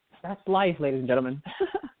because that's life, ladies and gentlemen.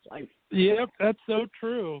 Life. Yep, that's so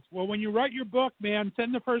true. Well, when you write your book, man,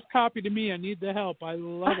 send the first copy to me. I need the help. I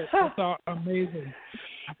love it. That's amazing.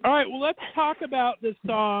 All right, well, let's talk about this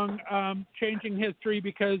song, Changing History,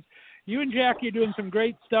 because you and Jackie are doing some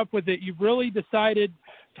great stuff with it. You've really decided,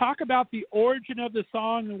 talk about the origin of the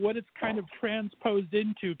song and what it's kind of transposed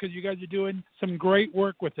into, because you guys are doing some great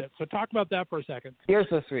work with it. So talk about that for a second. You're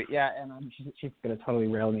so sweet. Yeah, and she's going to totally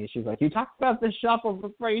rail me. She's like, you talked about the shuffle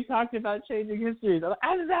before you talked about Changing History. I'm like,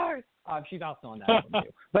 I'm sorry. She's also on that one too.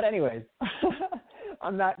 But anyways,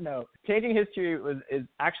 on that note, Changing History is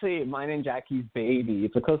actually mine and Jackie's baby.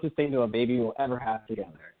 It's the closest thing to a baby we'll ever have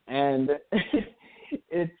together. And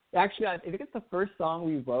it's actually, I think it's the first song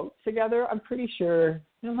we wrote together. I'm pretty sure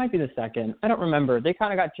it might be the second. I don't remember. They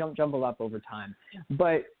kind of got jumbled up over time.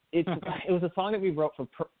 But it was a song that we wrote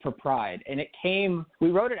for Pride. And we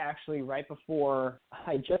wrote it actually right before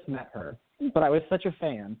I just met her. But I was such a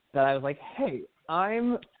fan that I was like, hey,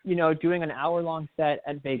 I'm, doing an hour-long set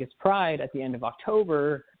at Vegas Pride at the end of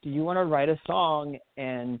October. Do you want to write a song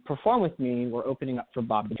and perform with me? We're opening up for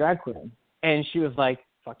Bob the Drag Queen. And she was like,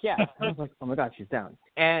 fuck yeah. I was like, oh my God, she's down.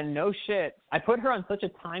 And no shit, I put her on such a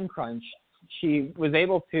time crunch. She was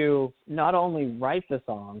able to not only write the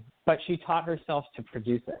song, but she taught herself to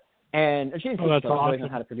produce it. And she didn't know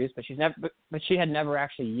how to produce, but she had never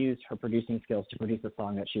actually used her producing skills to produce a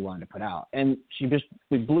song that she wanted to put out. And she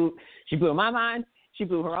blew my mind, she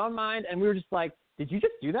blew her own mind, and we were just like, did you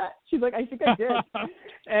just do that? She's like, I think I did.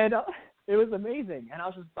 And it was amazing, and I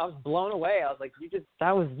was blown away. I was like,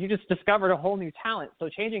 you just discovered a whole new talent. So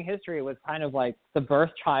Changing History was kind of like the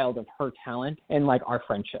birth child of her talent and like our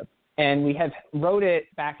friendship. And we wrote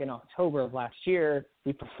it back in October of last year.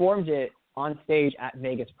 We performed it on stage at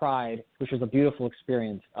Vegas Pride, which was a beautiful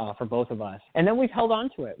experience for both of us. And then we've held on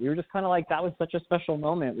to it. We were just kind of like, that was such a special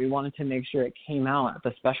moment. We wanted to make sure it came out at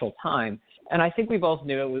the special time. And I think we both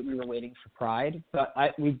knew it. We were waiting for Pride, but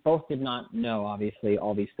we both did not know, obviously,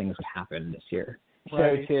 all these things would happen this year.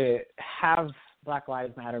 Right. So to have Black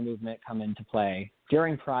Lives Matter movement come into play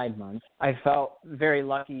during Pride Month, I felt very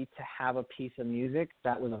lucky to have a piece of music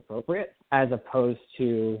that was appropriate as opposed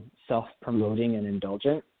to self-promoting and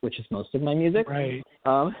indulgent, which is most of my music. Right.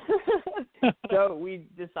 So we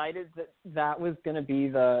decided that was going to be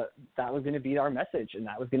our message, and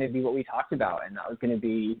that was going to be what we talked about, and that was going to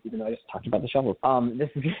be, even though I just talked about the shovels,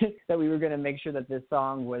 that we were going to make sure that this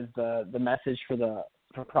song was the message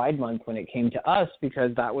for Pride Month when it came to us, because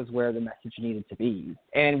that was where the message needed to be.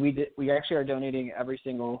 And we actually are donating every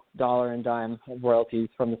single dollar and dime of royalties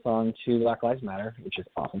from the song to Black Lives Matter, which is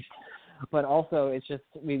awesome. But also, it's just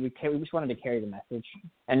we just wanted to carry the message,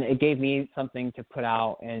 and it gave me something to put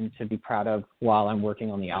out and to be proud of while I'm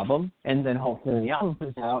working on the album. And then hopefully when the album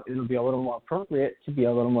comes out, it'll be a little more appropriate to be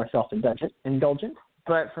a little more self-indulgent.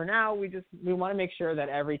 But for now, we want to make sure that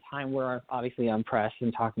every time we're obviously on press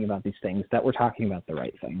and talking about these things, that we're talking about the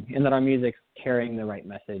right thing, and that our music's carrying the right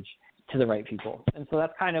message to the right people. And so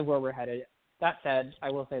that's kind of where we're headed. That said,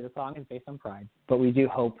 I will say the song is based on Pride, but we do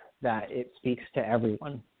hope that it speaks to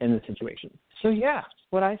everyone in the situation. So yeah,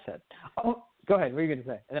 what I said. Oh, go ahead. What are you going to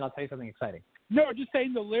say? And then I'll tell you something exciting. No, just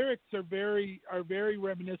saying the lyrics are very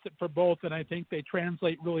reminiscent for both, and I think they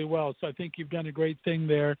translate really well. So I think you've done a great thing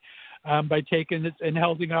there by taking it and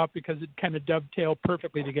holding up, because it kind of dovetailed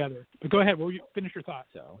perfectly together. But go ahead, finish your thoughts.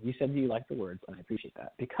 So you said you like the words, and I appreciate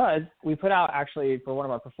that, because we put out actually for one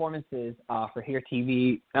of our performances for Here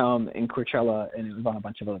TV in Coachella, and it was on a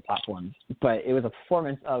bunch of other platforms. But it was a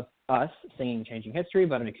performance of us singing Changing History,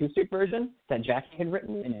 but an acoustic version that Jackie had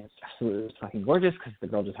written, and it's absolutely fucking gorgeous because the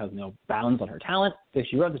girl just has no bounds on her talent. So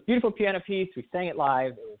she wrote this beautiful piano piece. We sang it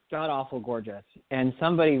live. It was god-awful gorgeous. And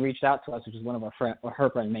somebody reached out to us, which is one of our friends, her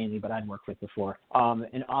friend mainly, but I'd worked with before,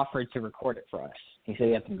 and offered to record it for us. He said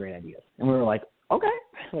he had some great ideas. And we were like, okay,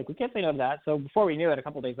 like we can't say no to that. So before we knew it, a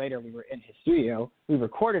couple of days later, we were in his studio. We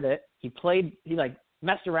recorded it. He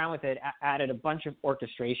messed around with it, added a bunch of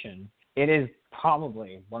orchestration. It is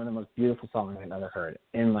probably one of the most beautiful songs I've ever heard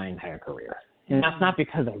in my entire career. And that's not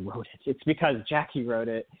because I wrote it. It's because Jackie wrote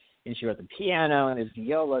it, and she wrote the piano, and there's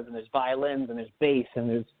violas, and there's violins, and there's bass,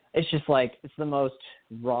 and it's just like, it's the most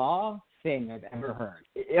raw thing I've ever heard.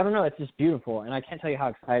 I don't know, it's just beautiful, and I can't tell you how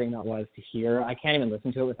exciting that was to hear. I can't even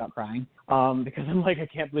listen to it without crying, because I'm like, I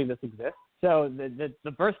can't believe this exists. So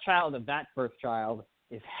the birth child of that birth child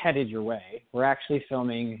is headed your way. We're actually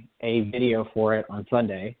filming a video for it on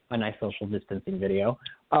Sunday, a nice social distancing video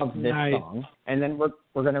of this song. And then we're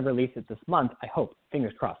going to release it this month, I hope.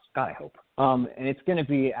 Fingers crossed. God, I hope. And it's going to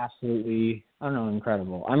be absolutely,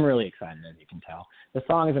 incredible. I'm really excited, as you can tell. The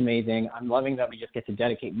song is amazing. I'm loving that we just get to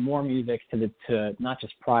dedicate more music to not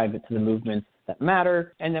just Pride, but to the movements that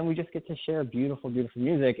matter. And then we just get to share beautiful, beautiful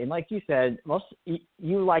music. And like you said,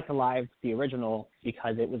 you like the original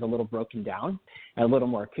because it was a little broken down and a little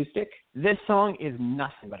more acoustic. This song is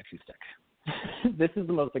nothing but acoustic. This is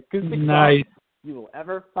the most acoustic song you will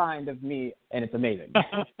ever find of me, and it's amazing.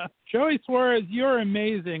 Joey Suarez, you're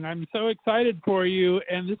amazing. I'm so excited for you,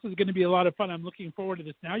 and this is going to be a lot of fun. I'm looking forward to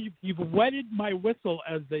this. Now you've wetted my whistle,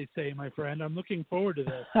 as they say, my friend. I'm looking forward to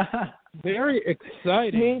this. Very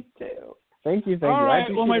exciting. Me too. Thank you. All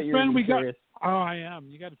right, well, my friend, I am.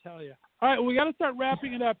 You got to tell you. All right, well, we got to start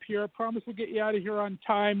wrapping it up here. I promise we'll get you out of here on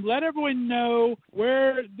time. Let everyone know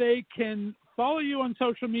where they can follow you on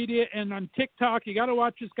social media and on TikTok. You got to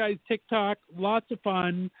watch this guy's TikTok. Lots of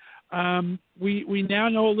fun. We now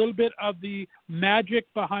know a little bit of the magic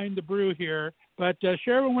behind the brew here, but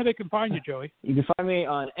share everyone where they can find you, Joey. You can find me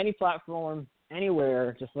on any platform,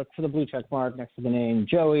 anywhere. Just look for the blue check mark next to the name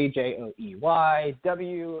Joey, Joey,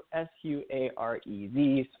 WSUAREZ,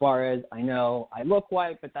 Suarez. I know I look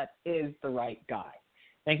white, but that is the right guy.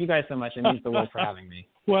 Thank you guys so much. It means the world for having me.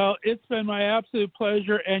 Well, it's been my absolute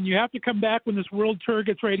pleasure, and you have to come back when this world tour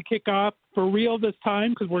gets ready to kick off for real this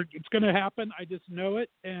time, because it's going to happen. I just know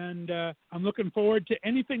it, and I'm looking forward to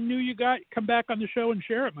anything new you got. Come back on the show and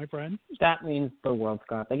share it, my friend. That means the world,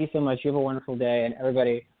 Scott. Thank you so much. You have a wonderful day, and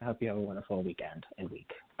everybody, I hope you have a wonderful weekend and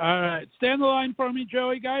week. All right. Stay on the line for me,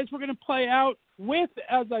 Joey. Guys, we're going to play out with,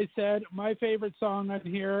 as I said, my favorite song on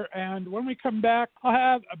here. And when we come back, I'll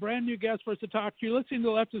have a brand new guest for us to talk to. You're listening to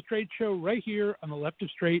the Left of Str8 show right here on the Left of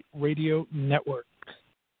Str8 Radio Network.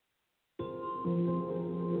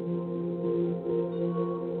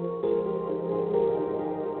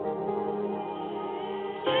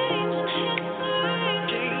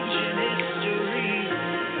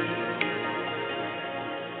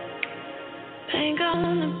 Ain't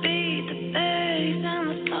gonna be the bass and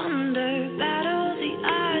the thunder, battle the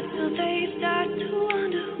odds till they start to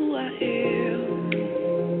wonder who I am.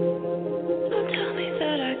 Don't tell me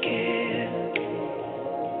that I care.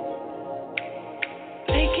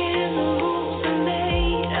 Breaking the rules and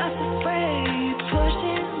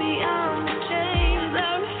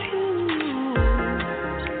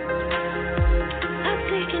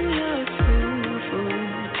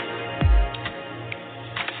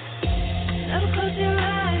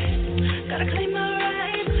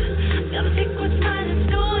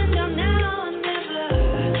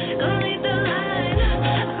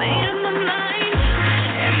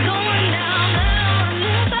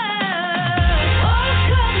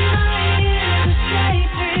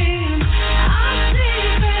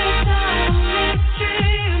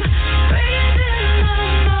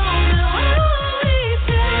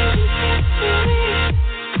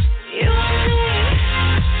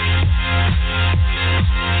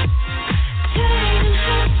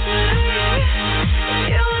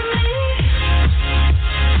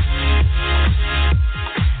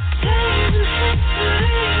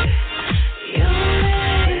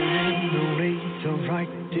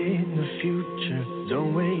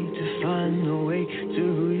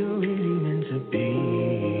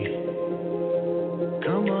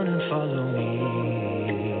follow me.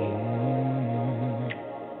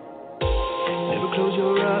 Never close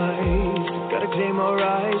your eyes, gotta claim our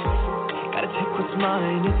rights. Gotta take what's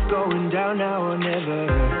mine, it's going down now or never.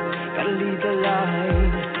 Gotta lead the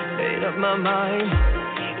line, made up my mind.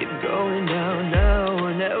 It's going down now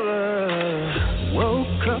or never.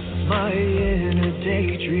 Woke up my inner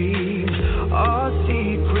daydream. Our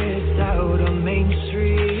secrets out on Main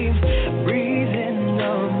Street. Breathe in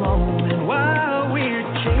the moment while we're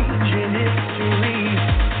changing history.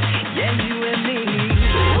 Yeah, you and me.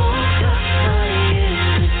 Woke up my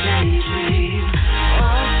inner daydream.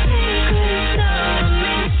 Our secrets out on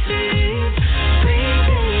Main Street. Breathe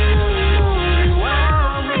in the moment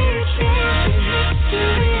while we're changing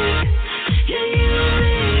history. Yeah, you and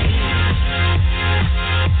me.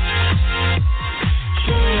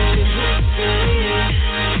 Changing history.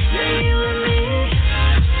 Yeah, you and me.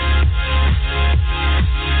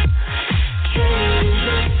 Changing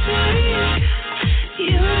history.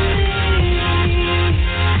 You and me.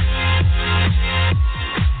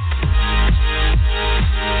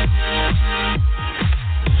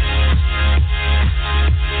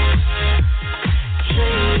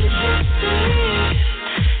 Changing history.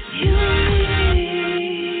 You and me.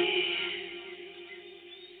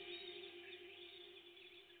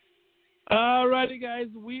 All righty, guys,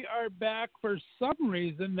 we are back. For some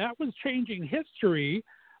reason, that was Changing History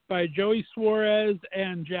by Joey Suarez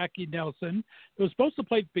and Jackie Nelson. It was supposed to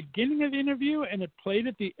play at the beginning of the interview, and it played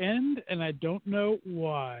at the end, and I don't know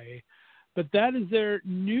why. But that is their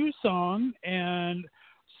new song, and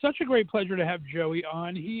such a great pleasure to have Joey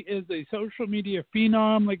on. He is a social media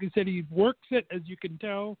phenom. Like I said, he works it, as you can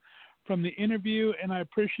tell from the interview, and I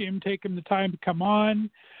appreciate him taking the time to come on.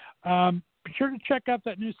 Be sure to check out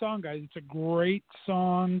that new song, guys. It's a great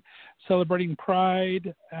song celebrating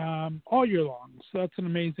Pride all year long. So that's an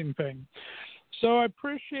amazing thing. So I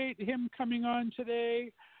appreciate him coming on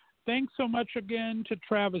today. Thanks so much again to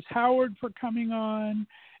Travis Howard for coming on.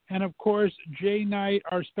 And, of course, Jay Knight,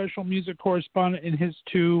 our special music correspondent, and his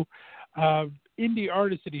two indie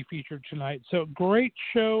artists that he featured tonight. So great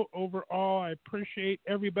show overall. I appreciate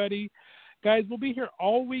everybody. Guys, we'll be here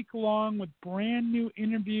all week long with brand new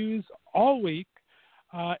interviews all week,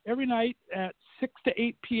 every night at 6 to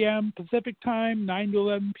 8 p.m. Pacific time, 9 to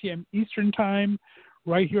 11 p.m. Eastern time,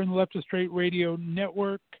 right here on the Left of Str8 Radio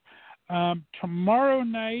Network. Tomorrow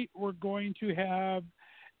night, we're going to have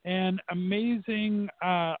an amazing,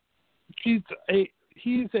 he's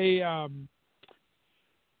a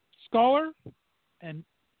scholar, an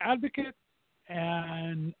advocate,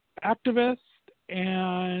 an activist,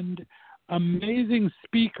 and amazing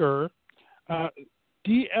speaker.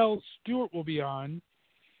 D.L. Stewart will be on.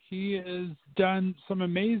 He has done some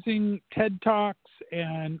amazing TED Talks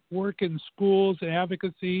and work in schools and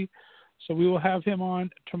advocacy. So we will have him on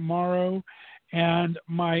tomorrow. And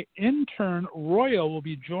my intern, Royal, will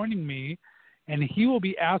be joining me, and he will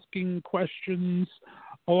be asking questions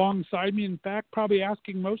alongside me. In fact, probably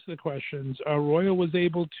asking most of the questions. Royal was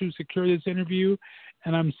able to secure this interview,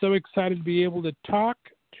 and I'm so excited to be able to talk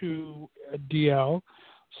to DL.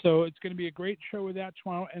 So it's going to be a great show with that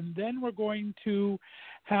tomorrow. And then we're going to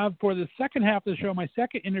have, for the second half of the show, my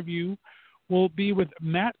second interview will be with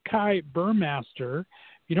Matt Kai Burmaster.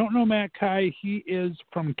 If you don't know Matt Kai, he is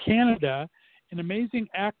from Canada, an amazing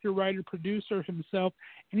actor, writer, producer himself,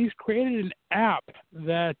 and he's created an app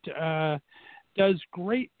that does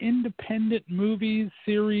great independent movies,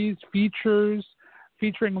 series, features,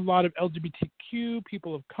 featuring a lot of LGBTQ,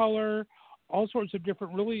 people of color, all sorts of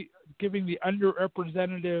different, really giving the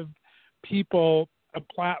underrepresented people a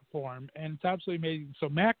platform, and it's absolutely amazing. So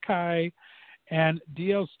Matt Kai and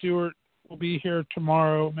D.L. Stewart will be here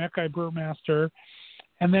tomorrow, Matt Kai Burmaster.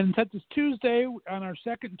 And then since it's Tuesday, on our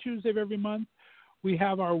second Tuesday of every month, we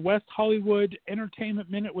have our West Hollywood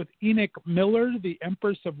Entertainment Minute with Enoch Miller, the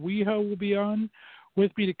Empress of WeHo, will be on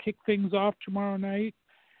with me to kick things off tomorrow night.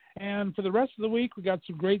 And for the rest of the week, we got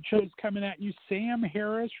some great shows coming at you. Sam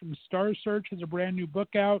Harris from Star Search has a brand new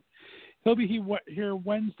book out. He'll be here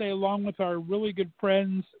Wednesday along with our really good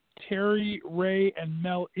friends Terry, Ray, and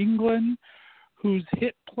Mel England, whose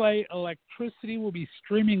hit play Electricity will be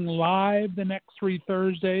streaming live the next 3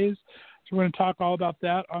 Thursdays. So we're going to talk all about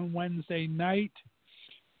that on Wednesday night.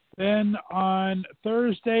 Then on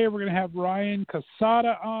Thursday, we're going to have Ryan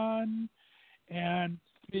Casada on and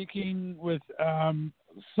speaking with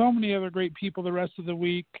so many other great people the rest of the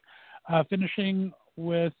week, finishing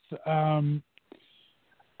with, oh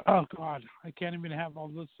God, I can't even have all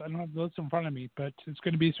this. I don't have the list in front of me, but it's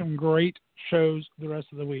going to be some great shows the rest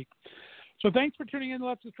of the week. So thanks for tuning in to the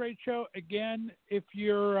Left of Str8 Show. Again, if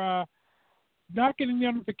you're not getting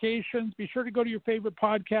notifications, be sure to go to your favorite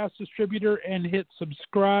podcast distributor and hit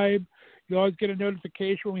subscribe. You always get a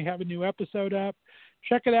notification when we have a new episode up.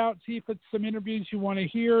 Check it out. See if it's some interviews you want to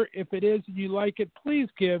hear. If it is and you like it, please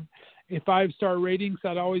give a 5-star rating.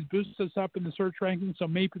 That always boosts us up in the search rankings so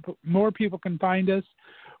more people can find us.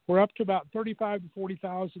 We're up to about 35 to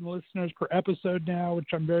 40,000 listeners per episode now, which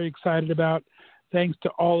I'm very excited about. Thanks to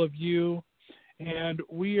all of you. And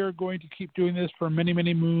we are going to keep doing this for many,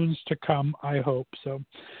 many moons to come, I hope. So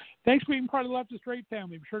thanks for being part of the Left of Str8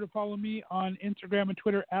 family. Be sure to follow me on Instagram and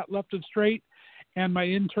Twitter at Left of Str8 and my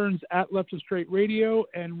interns at Left of Str8 Radio.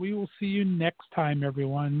 And we will see you next time,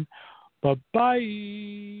 everyone.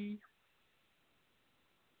 Bye-bye.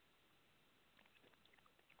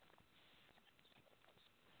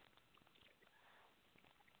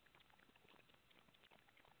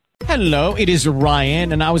 Hello, it is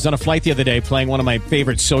Ryan, and I was on a flight the other day playing one of my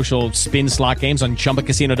favorite social spin slot games on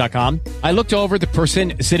ChumbaCasino.com. I looked over at the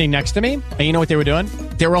person sitting next to me, and you know what they were doing?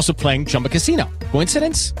 They were also playing Chumba Casino.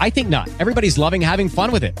 Coincidence? I think not. Everybody's loving having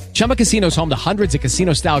fun with it. Chumba Casino is home to hundreds of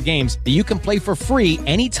casino-style games that you can play for free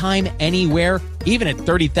anytime, anywhere, even at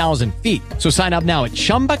 30,000 feet. So sign up now at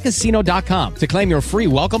ChumbaCasino.com to claim your free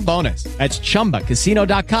welcome bonus. That's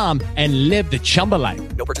ChumbaCasino.com and live the Chumba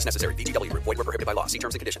life. No purchase necessary. VGW. Void where prohibited by law. See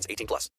terms and conditions. 18+.